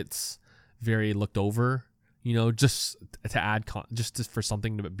lot of it's very looked over. Just to add for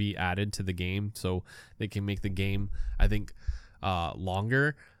something to be added to the game so they can make the game, I think,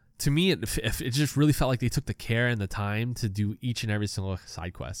 longer. To me, it just really felt like they took the care and the time to do each and every single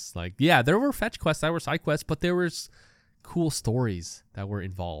side quest. Like, yeah, there were fetch quests that were side quests, but there was cool stories that were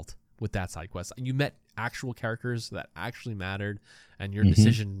involved with that side quest. You met actual characters that actually mattered, and your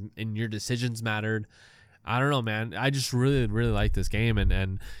decisions mattered. I don't know, man. I just really, really like this game,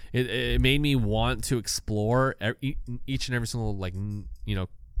 and it made me want to explore each and every single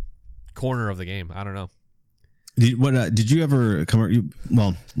corner of the game. I don't know. Did you ever come?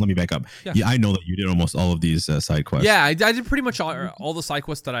 Well, let me back up. Yeah, I know that you did almost all of these side quests. Yeah, I did pretty much all the side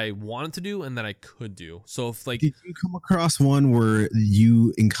quests that I wanted to do and that I could do. So if like, did you come across one where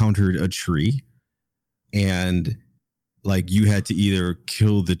you encountered a tree, and like you had to either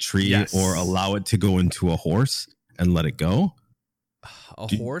kill the tree or allow it to go into a horse and let it go?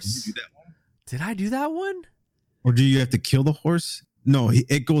 Horse? Did you do that one? Did I do that one? Or do you have to kill the horse? No,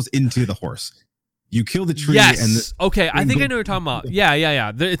 it goes into the horse. You kill the tree. Yes. Okay, I think I know what you're talking about.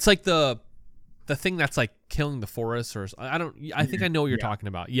 Yeah. It's like the thing that's like killing the forest, or I think I know what you're talking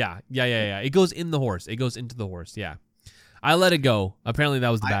about. Yeah. It goes in the horse. It goes into the horse. Yeah. I let it go. Apparently that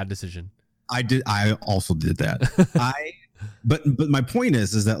was the bad decision. I also did that. But my point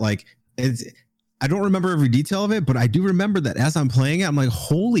is that like I don't remember every detail of it, but I do remember that as I'm playing it, I'm like,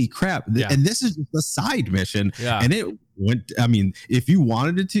 holy crap. And this is just a side mission. Yeah. And it went, I mean, if you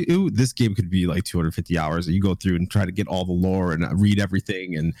wanted it to, this game could be like 250 hours. You go through and try to get all the lore and read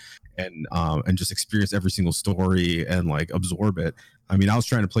everything and just experience every single story and like absorb it. I mean, I was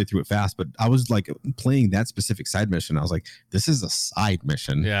trying to play through it fast, but I was like playing that specific side mission. I was like, this is a side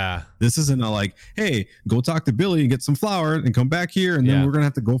mission. Yeah. This isn't a like, hey, go talk to Billy and get some flour and come back here. And then we're going to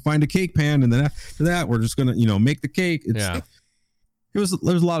have to go find a cake pan. And then after that, we're just going to, make the cake. There's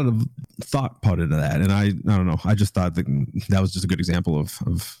a lot of thought put into that. And I don't know. I just thought that was just a good example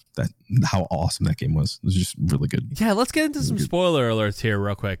of that, how awesome that game was. It was just really good. Yeah, let's get into some spoiler alerts here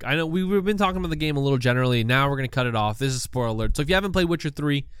real quick. I know we've been talking about the game a little generally. Now we're going to cut it off. This is spoiler alert. So if you haven't played Witcher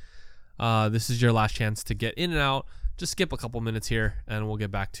 3, this is your last chance to get in and out. Just skip a couple minutes here, and we'll get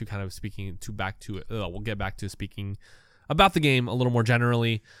back to kind of speaking to we'll get back to speaking about the game a little more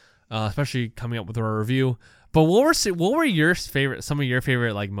generally, especially coming up with our review. But what were some of your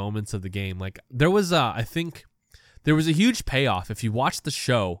favorite like moments of the game? Like there was I think there was a huge payoff if you watch the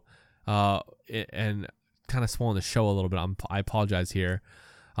show, and kind of spoiling the show a little bit. I apologize here.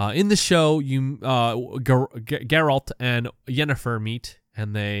 In the show, you Geralt and Yennefer meet,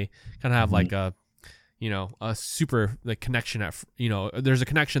 and they kind of have like a super like connection there's a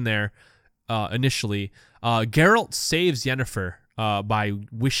connection there initially. Geralt saves Yennefer by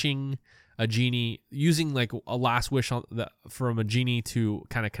wishing a genie, using like a last wish from a genie to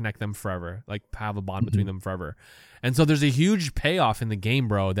kind of connect them forever, like have a bond between them forever. And so there's a huge payoff in the game,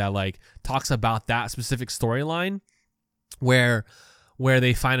 bro, that like talks about that specific storyline where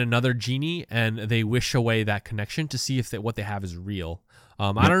they find another genie and they wish away that connection to see if what they have is real.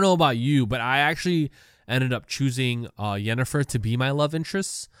 I don't know about you, but I actually ended up choosing Yennefer to be my love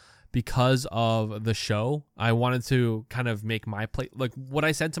interest because of the show. I wanted to kind of make my play, like what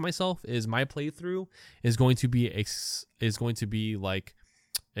I said to myself is my playthrough is going to be like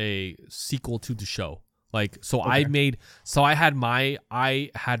a sequel to the show. Like so okay. I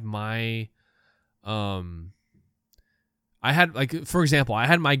had like, for example, I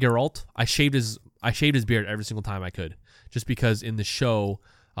had my Geralt. I shaved his beard every single time I could, just because in the show,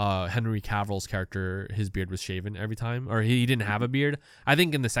 Henry Cavill's character, his beard was shaven every time, or he didn't have a beard. I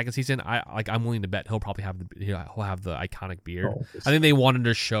think in the second season, I'm willing to bet he'll probably have he'll have the iconic beard. I think they wanted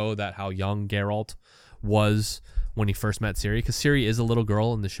to show that how young Geralt was when he first met Ciri, because Ciri is a little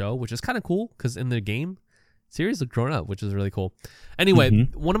girl in the show, which is kind of cool, because in the game, Ciri's grown up, which is really cool. Anyway,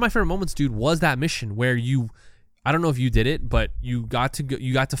 one of my favorite moments, dude, was that mission where I don't know if you did it, but you got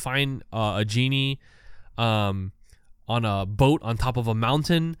to find a genie on a boat on top of a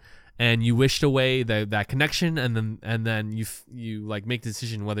mountain, and you wished away that connection, and then you like make the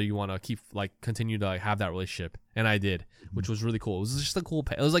decision whether you want to continue to like have that relationship. And I did, which was really cool. It was just a cool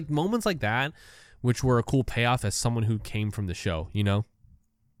it was like moments like that which were a cool payoff as someone who came from the show, you know?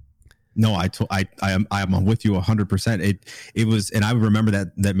 No, I'm with you 100%. It was, and I remember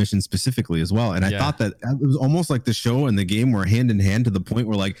that mission specifically as well. And I thought that it was almost like the show and the game were hand in hand, to the point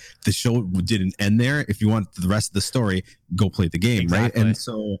where like the show didn't end there. If you want the rest of the story, go play the game, exactly. Right? And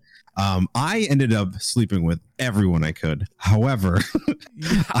so I ended up sleeping with everyone I could. However,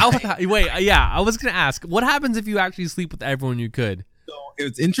 I was gonna ask, what happens if you actually sleep with everyone you could?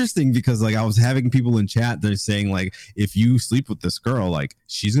 It's interesting because like I was having people in chat, they're saying like, if you sleep with this girl, like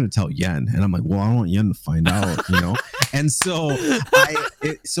she's gonna tell Yen, and I'm like, well, I don't want Yen to find out, you know. And so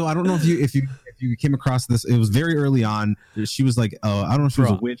I don't know if you came across this. It was very early on. She was like, I don't know if she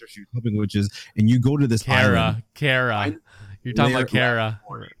was a witch or she was helping witches, and you go to this island. Kara, you're talking about Kara.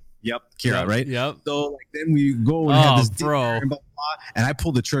 Yep, Kira, right? Yep. So like then we go and have this dinner and blah, blah, and I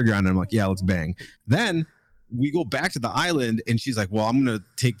pull the trigger on it. I'm like, yeah, let's bang. Then we go back to the island, and she's like, well, I'm gonna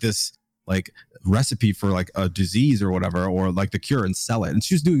take this like recipe for like a disease or whatever, or like the cure, and sell it. And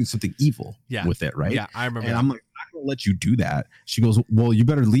she's doing something evil with it, right? Yeah, I remember. And I'm like, I'm gonna let you do that. She goes, well, you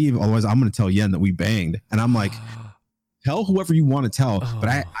better leave, otherwise I'm gonna tell Yen that we banged. And I'm like, tell whoever you want to tell. But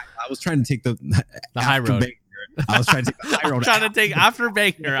I was trying to take the high road. I was trying to take the high road. After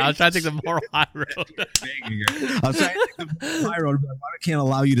Banger. I was trying to take the moral high road. I was trying to take the high road, but I can't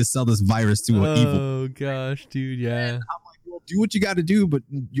allow you to sell this virus to an evil. Oh gosh, dude, yeah. And I'm like, well, do what you got to do, but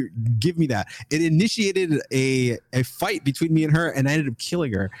give me that. It initiated a fight between me and her, and I ended up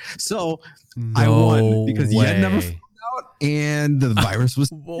killing her. So I won because Yen never found out, and the virus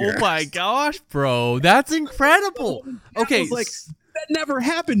was. Oh my gosh, bro, that's incredible. Okay, like that never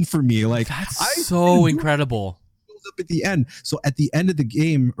happened for me. Like that's so incredible. Up at the end. So at the end of the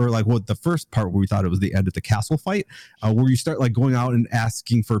game, or like the first part where we thought it was the end of the castle fight, where you start like going out and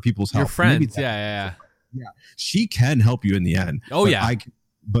asking for people's help. Your friends, yeah. She can help you in the end. Oh yeah.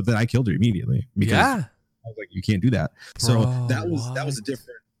 But then I killed her immediately because I was like, you can't do that. So Bro, that was a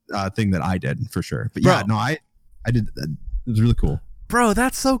different thing that I did for sure. But yeah, no, I did. It was really cool. Bro,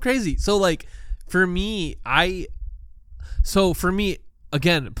 that's so crazy. So like for me,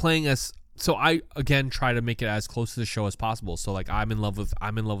 again, playing as. So I again try to make it as close to the show as possible. So like I'm in love with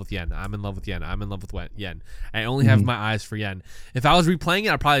Yen. I'm in love with Yen. I only have my eyes for Yen. If I was replaying it,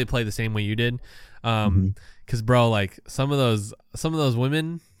 I'd probably play the same way you did. Cause bro, like some of those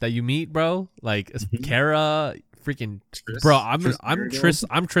women that you meet, bro, like Kara, freaking Triss, bro. I'm Triss.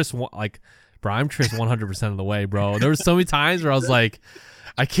 I'm Triss 100% of the way, bro. There was so many times where I was like,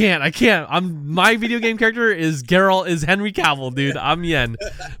 I can't. My video game character is Geralt, is Henry Cavill, dude. I'm Yen.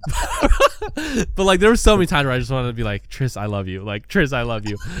 But like there were so many times where I just wanted to be like, Triss, I love you. Like Triss, I love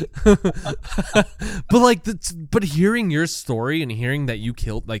you. But like but hearing your story and hearing that you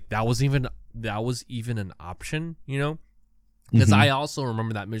killed, like that was even an option, you know? because I also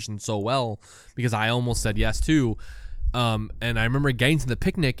remember that mission so well because I almost said yes too. And I remember getting to the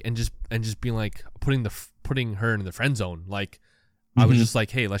picnic and just being like putting her in the friend zone. Like I was just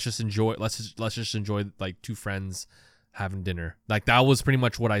like, hey, let's just enjoy like two friends having dinner. Like that was pretty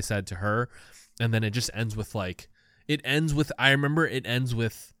much what I said to her. And then it just ends with I remember it ends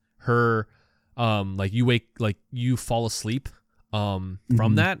with her like you fall asleep from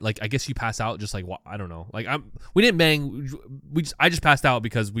that. Like I guess you pass out just like I don't know. Like we didn't bang. I just passed out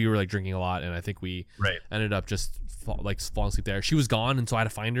because we were like drinking a lot, and I think we ended up just falling asleep there. She was gone, and so I had to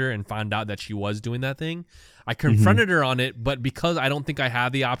find her and find out that she was doing that thing. I confronted her on it, but because I don't think I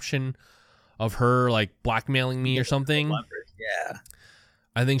had the option of her like blackmailing me or something. Yeah.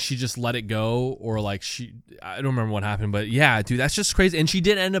 I think she just let it go, or like I don't remember what happened, but yeah, dude, that's just crazy. And she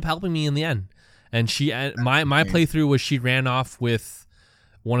did end up helping me in the end. And my playthrough was she ran off with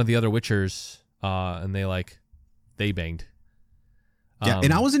one of the other Witchers, and they banged. Yeah,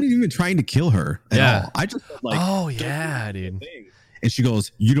 and I wasn't even trying to kill her at all. I just felt like, oh yeah, dude. And she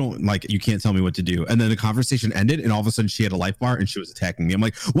goes, you can't tell me what to do. And then the conversation ended, and all of a sudden she had a life bar and she was attacking me. I'm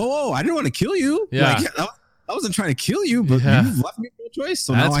like, whoa, I didn't want to kill you. Yeah. Like, I wasn't trying to kill you, but you left me no choice.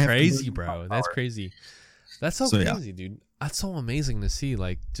 So that's now I have crazy, to bro. That's crazy. That's so crazy, dude. That's so amazing to see.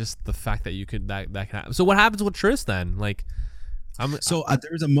 Like just the fact that you could that can happen. So what happens with Triss then? Like, there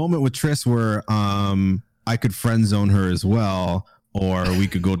was a moment with Triss where I could friend zone her as well, or we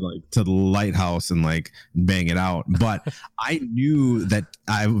could go to the lighthouse and like bang it out. But I knew that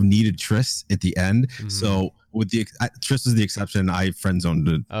I needed Triss at the end, so. With Triss is the exception. I friend zoned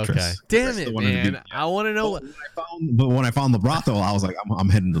Triss. Damn it, man! I want to know. But when I found the brothel, I was like, I'm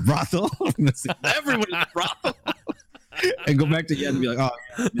heading to the brothel. I'm gonna see everybody in the brothel and go back to Yen and be like, oh,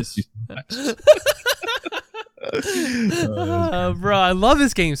 yeah, I miss you so much. Bro, I love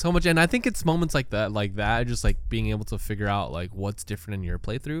this game so much, and I think it's moments like that, just like being able to figure out like what's different in your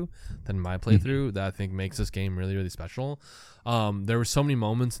playthrough than my playthrough that I think makes this game really, really special. There were so many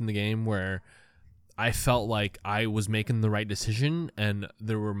moments in the game where I felt like I was making the right decision, and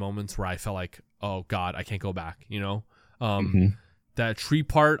there were moments where I felt like, oh God, I can't go back. You know, that tree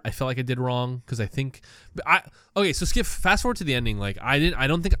part, I felt like I did wrong because I think, so fast forward to the ending. Like I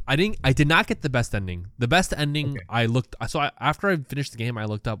did not get the best ending. The best ending after I finished the game, I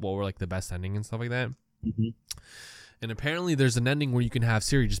looked up what were like the best ending and stuff like that. And apparently, there's an ending where you can have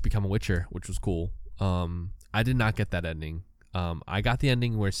Ciri just become a Witcher, which was cool. I did not get that ending. I got the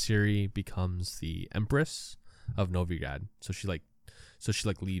ending where Ciri becomes the Empress of Novigrad. So she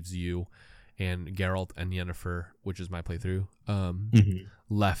leaves you, and Geralt and Yennefer, which is my playthrough,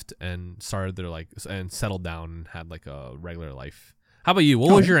 left and started their and settled down and had like a regular life. How about you?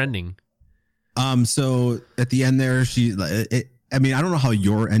 What was your ending? So at the end there, I don't know how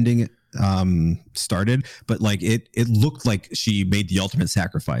your ending started, but like it looked like she made the ultimate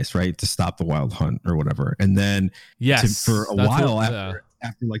sacrifice, right, to stop the wild hunt or whatever. And then for a while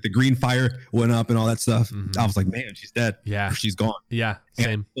after like the green fire went up and all that stuff, I was like, man, she's dead. Yeah, she's gone. Yeah, same.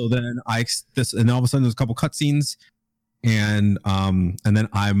 And so then and all of a sudden there's a couple cutscenes, and then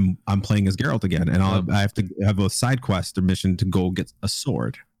I'm playing as Geralt again, and I have to have a side quest or mission to go get a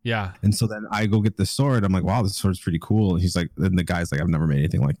sword. Yeah. And so then I go get the sword. I'm like, wow, this sword's pretty cool. And he's like, and the guy's like, I've never made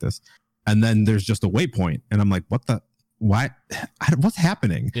anything like this. And then there's just a waypoint, and I'm like, what's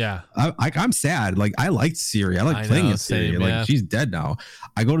happening? Yeah. I'm sad. Like I liked Ciri. I like playing as Ciri. Like she's dead now.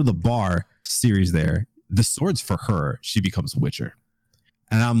 I go to the bar, Ciri's there. The sword's for her. She becomes a Witcher.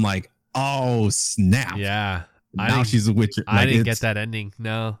 And I'm like, oh snap. Yeah. Now she's a Witcher. I didn't get that ending.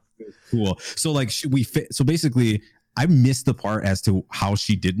 No. Cool. So like so basically I missed the part as to how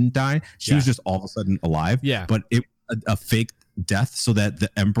she didn't die. She was just all of a sudden alive. Yeah. But it a fake death so that the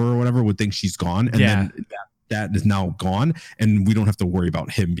Emperor or whatever would think she's gone, and then that is now gone, and we don't have to worry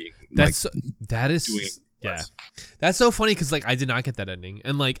about him being that's so funny because like I did not get that ending,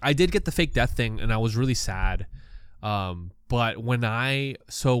 and like I did get the fake death thing, and I was really sad. But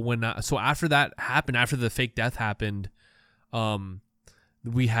so after that happened, after the fake death happened,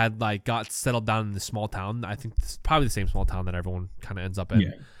 we had like got settled down in the small town. I think it's probably the same small town that everyone kind of ends up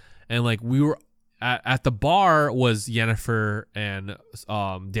in. And like we were at the bar was Yennefer and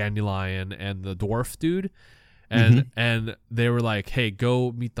Dandelion and the dwarf dude, and they were like, "Hey,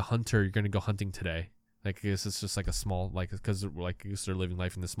 go meet the hunter. You're gonna go hunting today." Like I guess it's just like a small because like they're living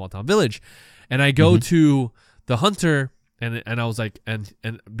life in this small town village, and I go to the hunter. And I was like, and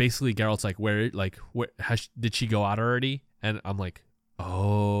basically Geralt's like, where did she go out already? And I'm like,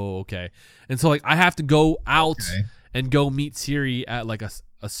 oh, okay. And so like I have to go out and go meet Ciri at like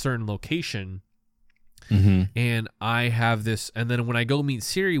a certain location. And I have this, and then when I go meet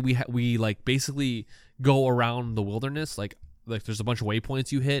Ciri, we like basically go around the wilderness. Like like there's a bunch of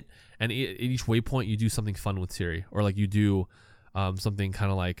waypoints you hit, and at each waypoint you do something fun with Siri, or like you do something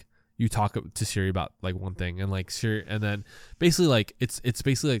kind of like you talk to Siri about like one thing, and like Siri, and then basically like it's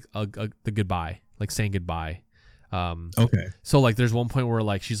basically like the goodbye, like saying goodbye. Okay. So like there's one point where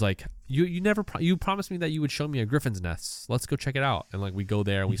like she's like, you promised me that you would show me a griffin's nest. Let's go check it out. And like we go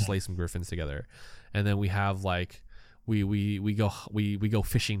there and we slay some griffins together, and then we have like we go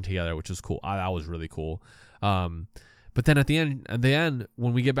fishing together, which is cool. That was really cool. But then at the end,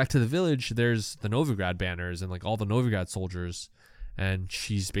 when we get back to the village, there's the Novigrad banners and like all the Novigrad soldiers, and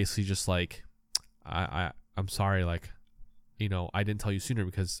she's basically just like, I'm sorry, like, you know, I didn't tell you sooner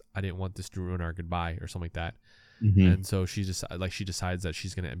because I didn't want this to ruin our goodbye or something like that. Mm-hmm. And so she decides that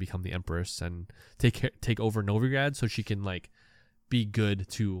she's gonna become the empress and take over Novigrad so she can like be good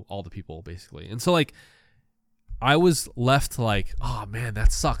to all the people basically. And so like I was left like, oh man,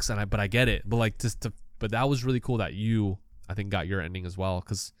 that sucks, but I get it. But like but that was really cool that you, I think, got your ending as well,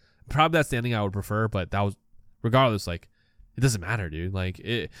 because probably that's the ending I would prefer. But that was, regardless, like it doesn't matter, dude. Like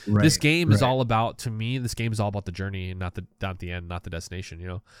this game is all about, to me, this game is all about the journey and not the end, not the destination. You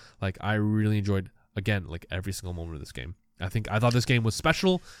know, like I really enjoyed, again, like every single moment of this game. I thought this game was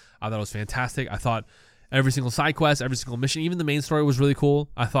special. I thought it was fantastic. I thought every single side quest, every single mission, even the main story was really cool.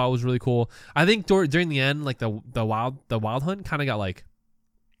 I thought it was really cool. I think during the end, like the wild hunt kind of got like,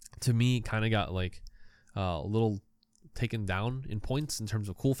 to me, kind of got like a little taken down in points in terms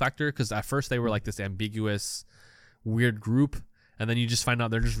of cool factor, because at first they were like this ambiguous, weird group, and then you just find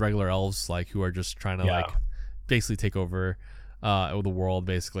out they're just regular elves, like who are just trying to like basically take over the world.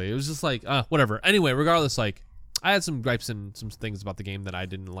 Basically, it was just like whatever. Anyway, regardless, like I had some gripes and some things about the game that I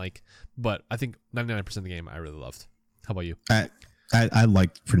didn't like, but I think 99% of the game I really loved. How about you? I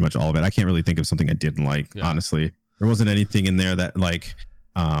liked pretty much all of it. I can't really think of something I didn't like. Honestly, there wasn't anything in there that like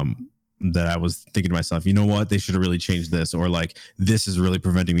that I was thinking to myself, you know what, they should have really changed this, or like this is really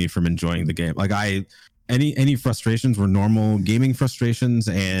preventing me from enjoying the game. Like any frustrations were normal gaming frustrations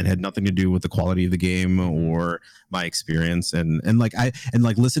and had nothing to do with the quality of the game or my experience. And like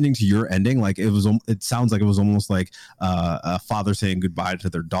listening to your ending, like it sounds like it was almost like a father saying goodbye to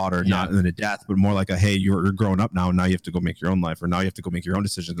their daughter, not in a death, but more like a, hey, you're grown up now you have to go make your own life, or now you have to go make your own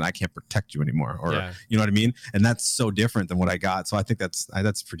decisions, and I can't protect you anymore, or you know what I mean? And that's so different than what I got. So I think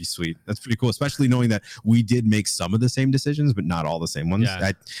that's pretty sweet. That's pretty cool, especially knowing that we did make some of the same decisions, but not all the same ones.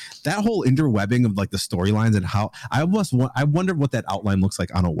 That whole interwebbing of like the storylines and how I wonder what that outline looks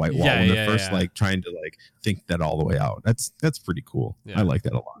like on a white wall when they're first like trying to like think that all the way out. That's pretty cool. I like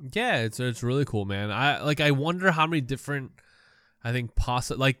that a lot. Yeah, it's really cool, man. I wonder how many different, I think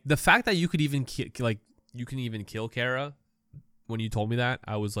like the fact that you could even you can even kill Kara. When you told me that,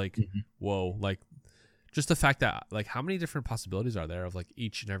 I was like, whoa, like just the fact that like how many different possibilities are there of like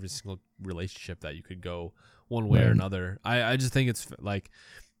each and every single relationship that you could go one way or another. I just think it's like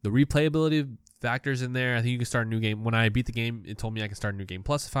the replayability factors in there. I think you can start a new game. When I beat the game, it told me I could start a new game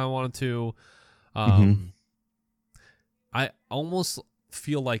plus if I wanted to. I almost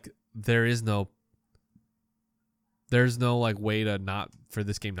feel like there's no like way to not, for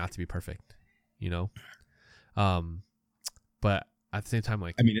this game not to be perfect, you know? But at the same time,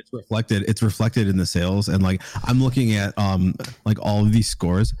 like, I mean, it's reflected in the sales, and like I'm looking at like all of these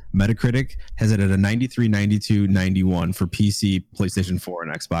scores. Metacritic has it at a 93, 92, 91 for PC, PlayStation 4,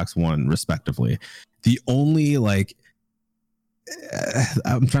 and Xbox One respectively. The only like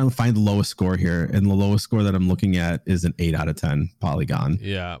I'm trying to find the lowest score here, and the lowest score that I'm looking at is an 8 out of 10 Polygon.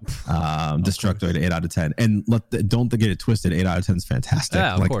 Destructoid 8 out of 10. And don't get it twisted, 8 out of 10 is fantastic.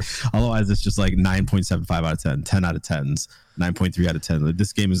 Yeah, of course. Otherwise, it's just like 9.75 out of 10, 10 out of 10s, 9.3 out of 10.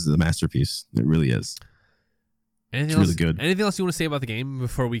 This game is a masterpiece. It really is. It's really good. Anything else you want to say about the game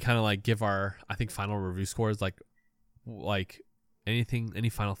before we kind of like give our, I think, final review scores? Like anything, any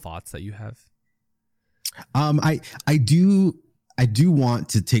final thoughts that you have? I do want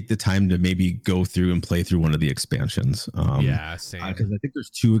to take the time to maybe go through and play through one of the expansions. Same. Because I think there's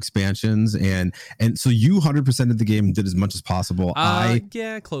 2 expansions, and so you 100% of the game, did as much as possible.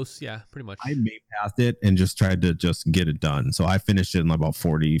 Close. Yeah, pretty much. I made past it and just tried to just get it done. So I finished it in about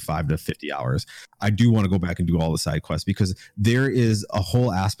 45 to 50 hours. I do want to go back and do all the side quests, because there is a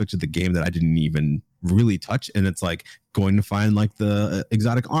whole aspect of the game that I didn't even really touch, and it's like going to find like the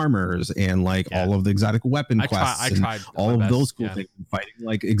exotic armors and like all of the exotic weapon quests. I tried all of those cool things, fighting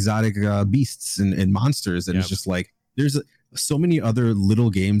like exotic beasts and monsters, and it's just like there's so many other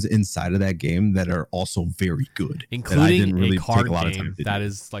little games inside of that game that are also very good, including I didn't really a card take a lot game of time to that do.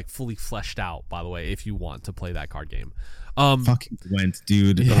 Is like fully fleshed out, by the way, if you want to play that card game. Fucking Gwent,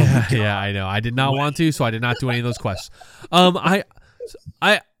 dude. Yeah, I know. I did not want to, so I did not do any of those quests.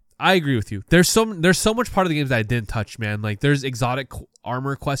 I agree with you. There's so much part of the games that I didn't touch, man. Like there's exotic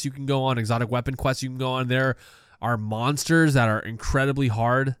armor quests you can go on, exotic weapon quests you can go on. There are monsters that are incredibly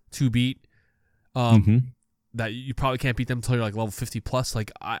hard to beat. That you probably can't beat them until you're like level 50 plus.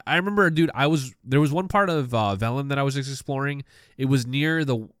 Like I remember, dude, there was one part of Velen that I was just exploring. It was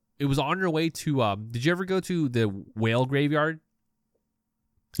on your way to did you ever go to the whale graveyard?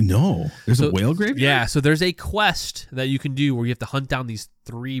 No, there's a whale graveyard? Yeah, so there's a quest that you can do where you have to hunt down these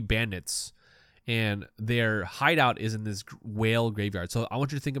 3 bandits, and their hideout is in this whale graveyard. So I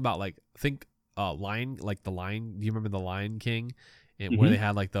want you to think about Lion, like the Lion. Do you remember the Lion King, and where they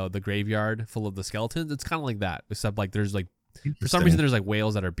had like the graveyard full of the skeletons? It's kind of like that, except like there's like for some reason there's like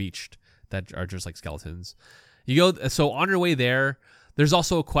whales that are beached that are just like skeletons. You go so on your way there. There's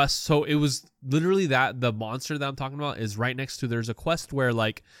also a quest. So it was literally that the monster that I'm talking about is right next to. There's a quest where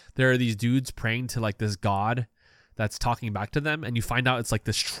like there are these dudes praying to like this god that's talking back to them, and you find out it's like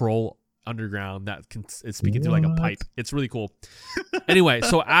this troll underground that is speaking through like a pipe. It's really cool. Anyway,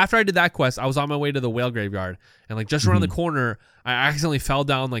 so after I did that quest, I was on my way to the whale graveyard, and like just around the corner, I accidentally fell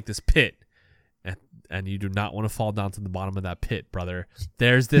down like this pit. And you do not want to fall down to the bottom of that pit, brother.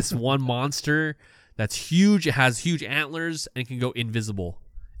 There's this one monster that's huge. It has huge antlers and can go invisible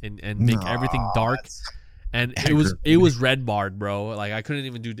and make everything dark. And it was red barred, bro. Like I couldn't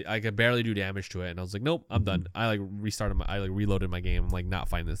even I could barely do damage to it. And I was like, nope, I'm done. I like restarted I like reloaded my game. I'm like not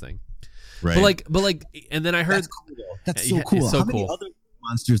finding this thing. Right. But like, and then I heard that's so cool. It's so How cool. many other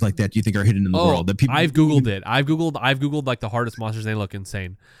monsters like that do you think are hidden in the world? That people I've googled it. I've googled like the hardest monsters. They look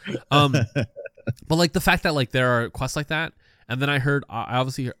insane. But like the fact that like there are quests like that. And then I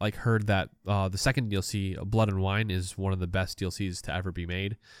obviously like heard that the second DLC, Blood and Wine, is one of the best DLCs to ever be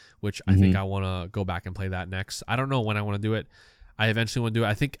made, which I think I want to go back and play that next. I don't know when I want to do it. I eventually want to do it.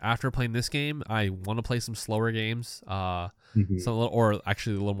 I think after playing this game, I want to play some slower games, or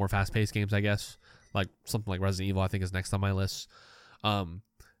actually a little more fast-paced games, I guess, like something like Resident Evil. I think is next on my list. But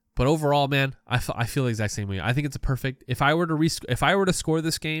overall, man, I feel the exact same way. I think it's a perfect. If I were to score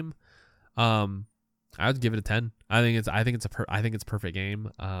this game, I would give it a 10. I think it's a perfect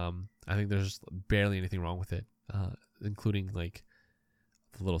game. I think there's barely anything wrong with it, including like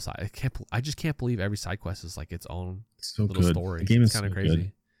the little side. I just can't believe every side quest is like its own little story. The game is kind of so crazy.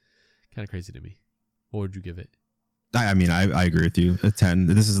 good. Kind of crazy to me. What would you give it? I mean, I agree with you. A 10.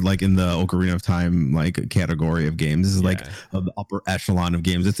 This is like in the Ocarina of Time like category of games. This is like the upper echelon of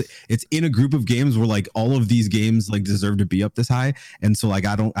games. It's in a group of games where like all of these games like deserve to be up this high. And so like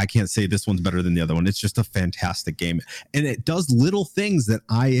I can't say this one's better than the other one. It's just a fantastic game, and it does little things that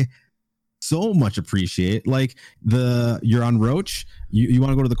I so much appreciate. Like you're on Roach. You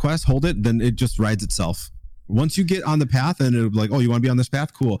want to go to the quest, hold it, then it just rides itself. Once you get on the path and it'll be like, oh, you want to be on this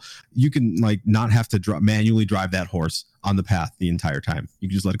path? Cool. You can like not have to manually drive that horse on the path the entire time. You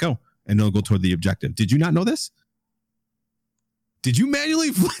can just let it go and it'll go toward the objective. Did you not know this? Did you manually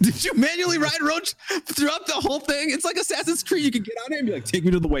ride Roach throughout the whole thing? It's like Assassin's Creed. You can get on it and be like, take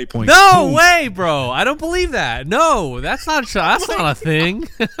me to the waypoint. No Boom. Way, bro. I don't believe that. No, that's not a thing.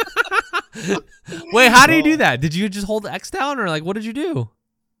 Wait, how do you do that? Did you just hold X down or like what did you do?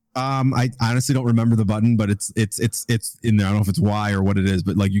 I honestly don't remember the button, but it's in there. I don't know if it's Y or what it is,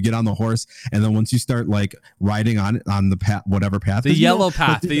 but like you get on the horse, and then once you start like riding on the path, whatever path, the yellow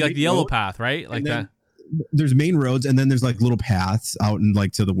path, the yellow path, right? Like that. There's main roads, and then there's like little paths out in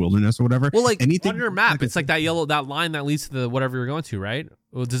like to the wilderness or whatever. Well, like anything on your map, it's like that line that leads to the whatever you're going to, right?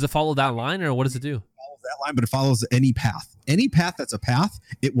 Well, does it follow that line, or what does it do? It follows that line, but it follows any path. Any path that's a path,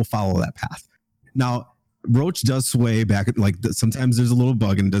 it will follow that path. Now, Roach does sway back, like sometimes there's a little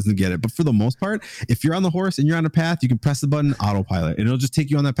bug and it doesn't get it, but for the most part, if you're on the horse and you're on a path, you can press the button autopilot and it'll just take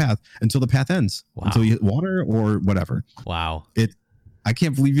you on that path until the path ends. Wow. Until you hit water or whatever. Wow. I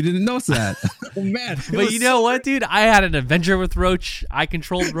can't believe you didn't notice that. Oh, man. But you know what, dude? I had an adventure with Roach. I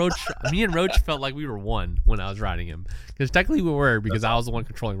controlled Roach. Me and Roach felt like we were one when I was riding him. Because technically we were, because I was the one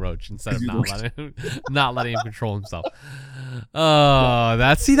controlling Roach instead of not letting him control himself. Oh,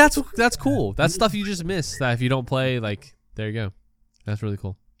 that's cool. That's stuff you just miss. That if you don't play, like, there you go. That's really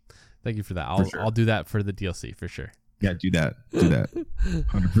cool. Thank you for that. I'll do that for the DLC for sure. Yeah, do that.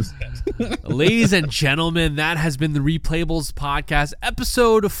 100%. Ladies and gentlemen, that has been the Replayables Podcast,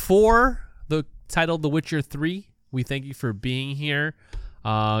 episode 4, titled The Witcher 3. We thank you for being here.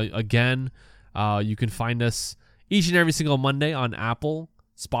 Again, you can find us each and every single Monday on Apple,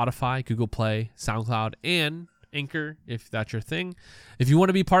 Spotify, Google Play, SoundCloud, and Anchor, if that's your thing. If you want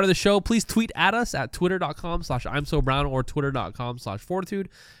to be part of the show, please tweet at us at twitter.com/I'mSoBrown or twitter.com/Fortitude.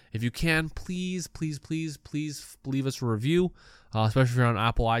 If you can, please leave us a review, especially if you're on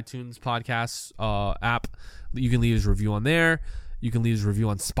Apple iTunes podcasts app. You can leave us a review on there. You can leave us a review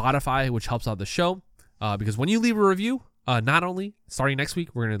on Spotify, which helps out the show. Because when you leave a review, not only starting next week,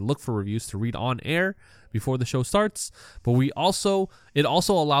 we're going to look for reviews to read on air before the show starts, but it also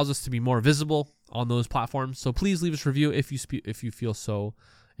allows us to be more visible on those platforms. So please leave us a review if you feel so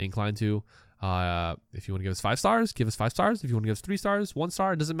inclined to. If you want to give us 5 stars, give us 5 stars. If you want to give us 3 stars, 1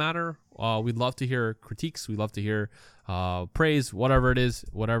 star, it doesn't matter. We'd love to hear critiques. We'd love to hear praise, whatever it is,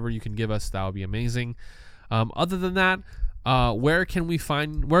 whatever you can give us, that would be amazing. Other than that, where can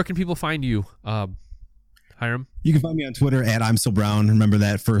people find you, Hiram? You can find me on Twitter at I'm So Brown. Remember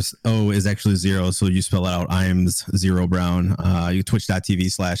that first O is actually 0, so you spell it out. I'm 0 Brown. You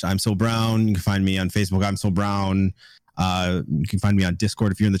twitch.tv/I'm So Brown. You can find me on Facebook. I'm So Brown. You can find me on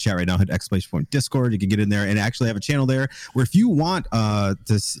Discord. If you're in the chat right now, hit !Discord. You can get in there and actually have a channel there where if you want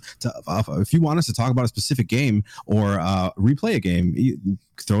if you want us to talk about a specific game or replay a game,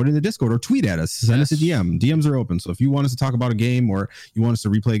 throw it in the Discord or tweet at us. Send us a DM. DMs are open. So if you want us to talk about a game or you want us to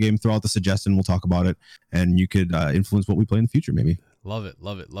replay a game, throw out the suggestion. We'll talk about it, and you could influence what we play in the future, maybe. Love it.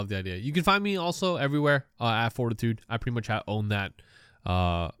 Love the idea. You can find me also everywhere at Fortitude. I pretty much own that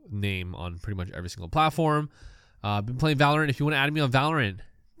name on pretty much every single platform. I've been playing Valorant. If you want to add me on Valorant,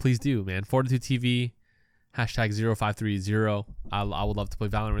 please do, man. Fortitude TV, #0530. I would love to play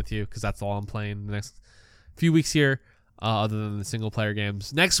Valorant with you because that's all I'm playing the next few weeks here, other than the single player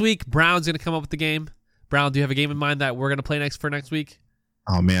games. Next week, Brown's going to come up with the game. Brown, do you have a game in mind that we're going to play next week?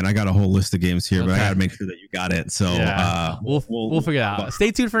 Oh man, I got a whole list of games here, but I got to make sure that you got it. So yeah. We'll figure it out. Stay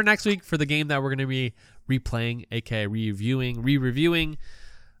tuned for next week for the game that we're going to be replaying, aka re-reviewing.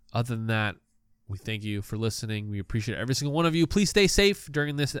 Other than that, we thank you for listening. We appreciate every single one of you. Please stay safe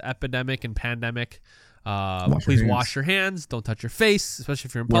during this epidemic and pandemic. Please wash your hands. Don't touch your face, especially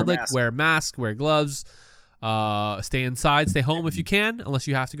if you're in public. Wear a mask. Wear gloves. Stay inside. Stay home if you can, unless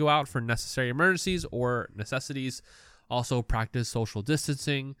you have to go out for necessary emergencies or necessities. Also, practice social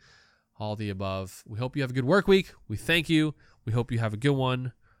distancing. All the above. We hope you have a good work week. We thank you. We hope you have a good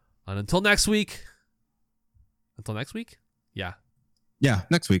one. And until next week. Yeah. Yeah,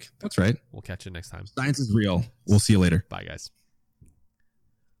 next week. That's right. We'll catch you next time. Science is real. We'll see you later. Bye, guys.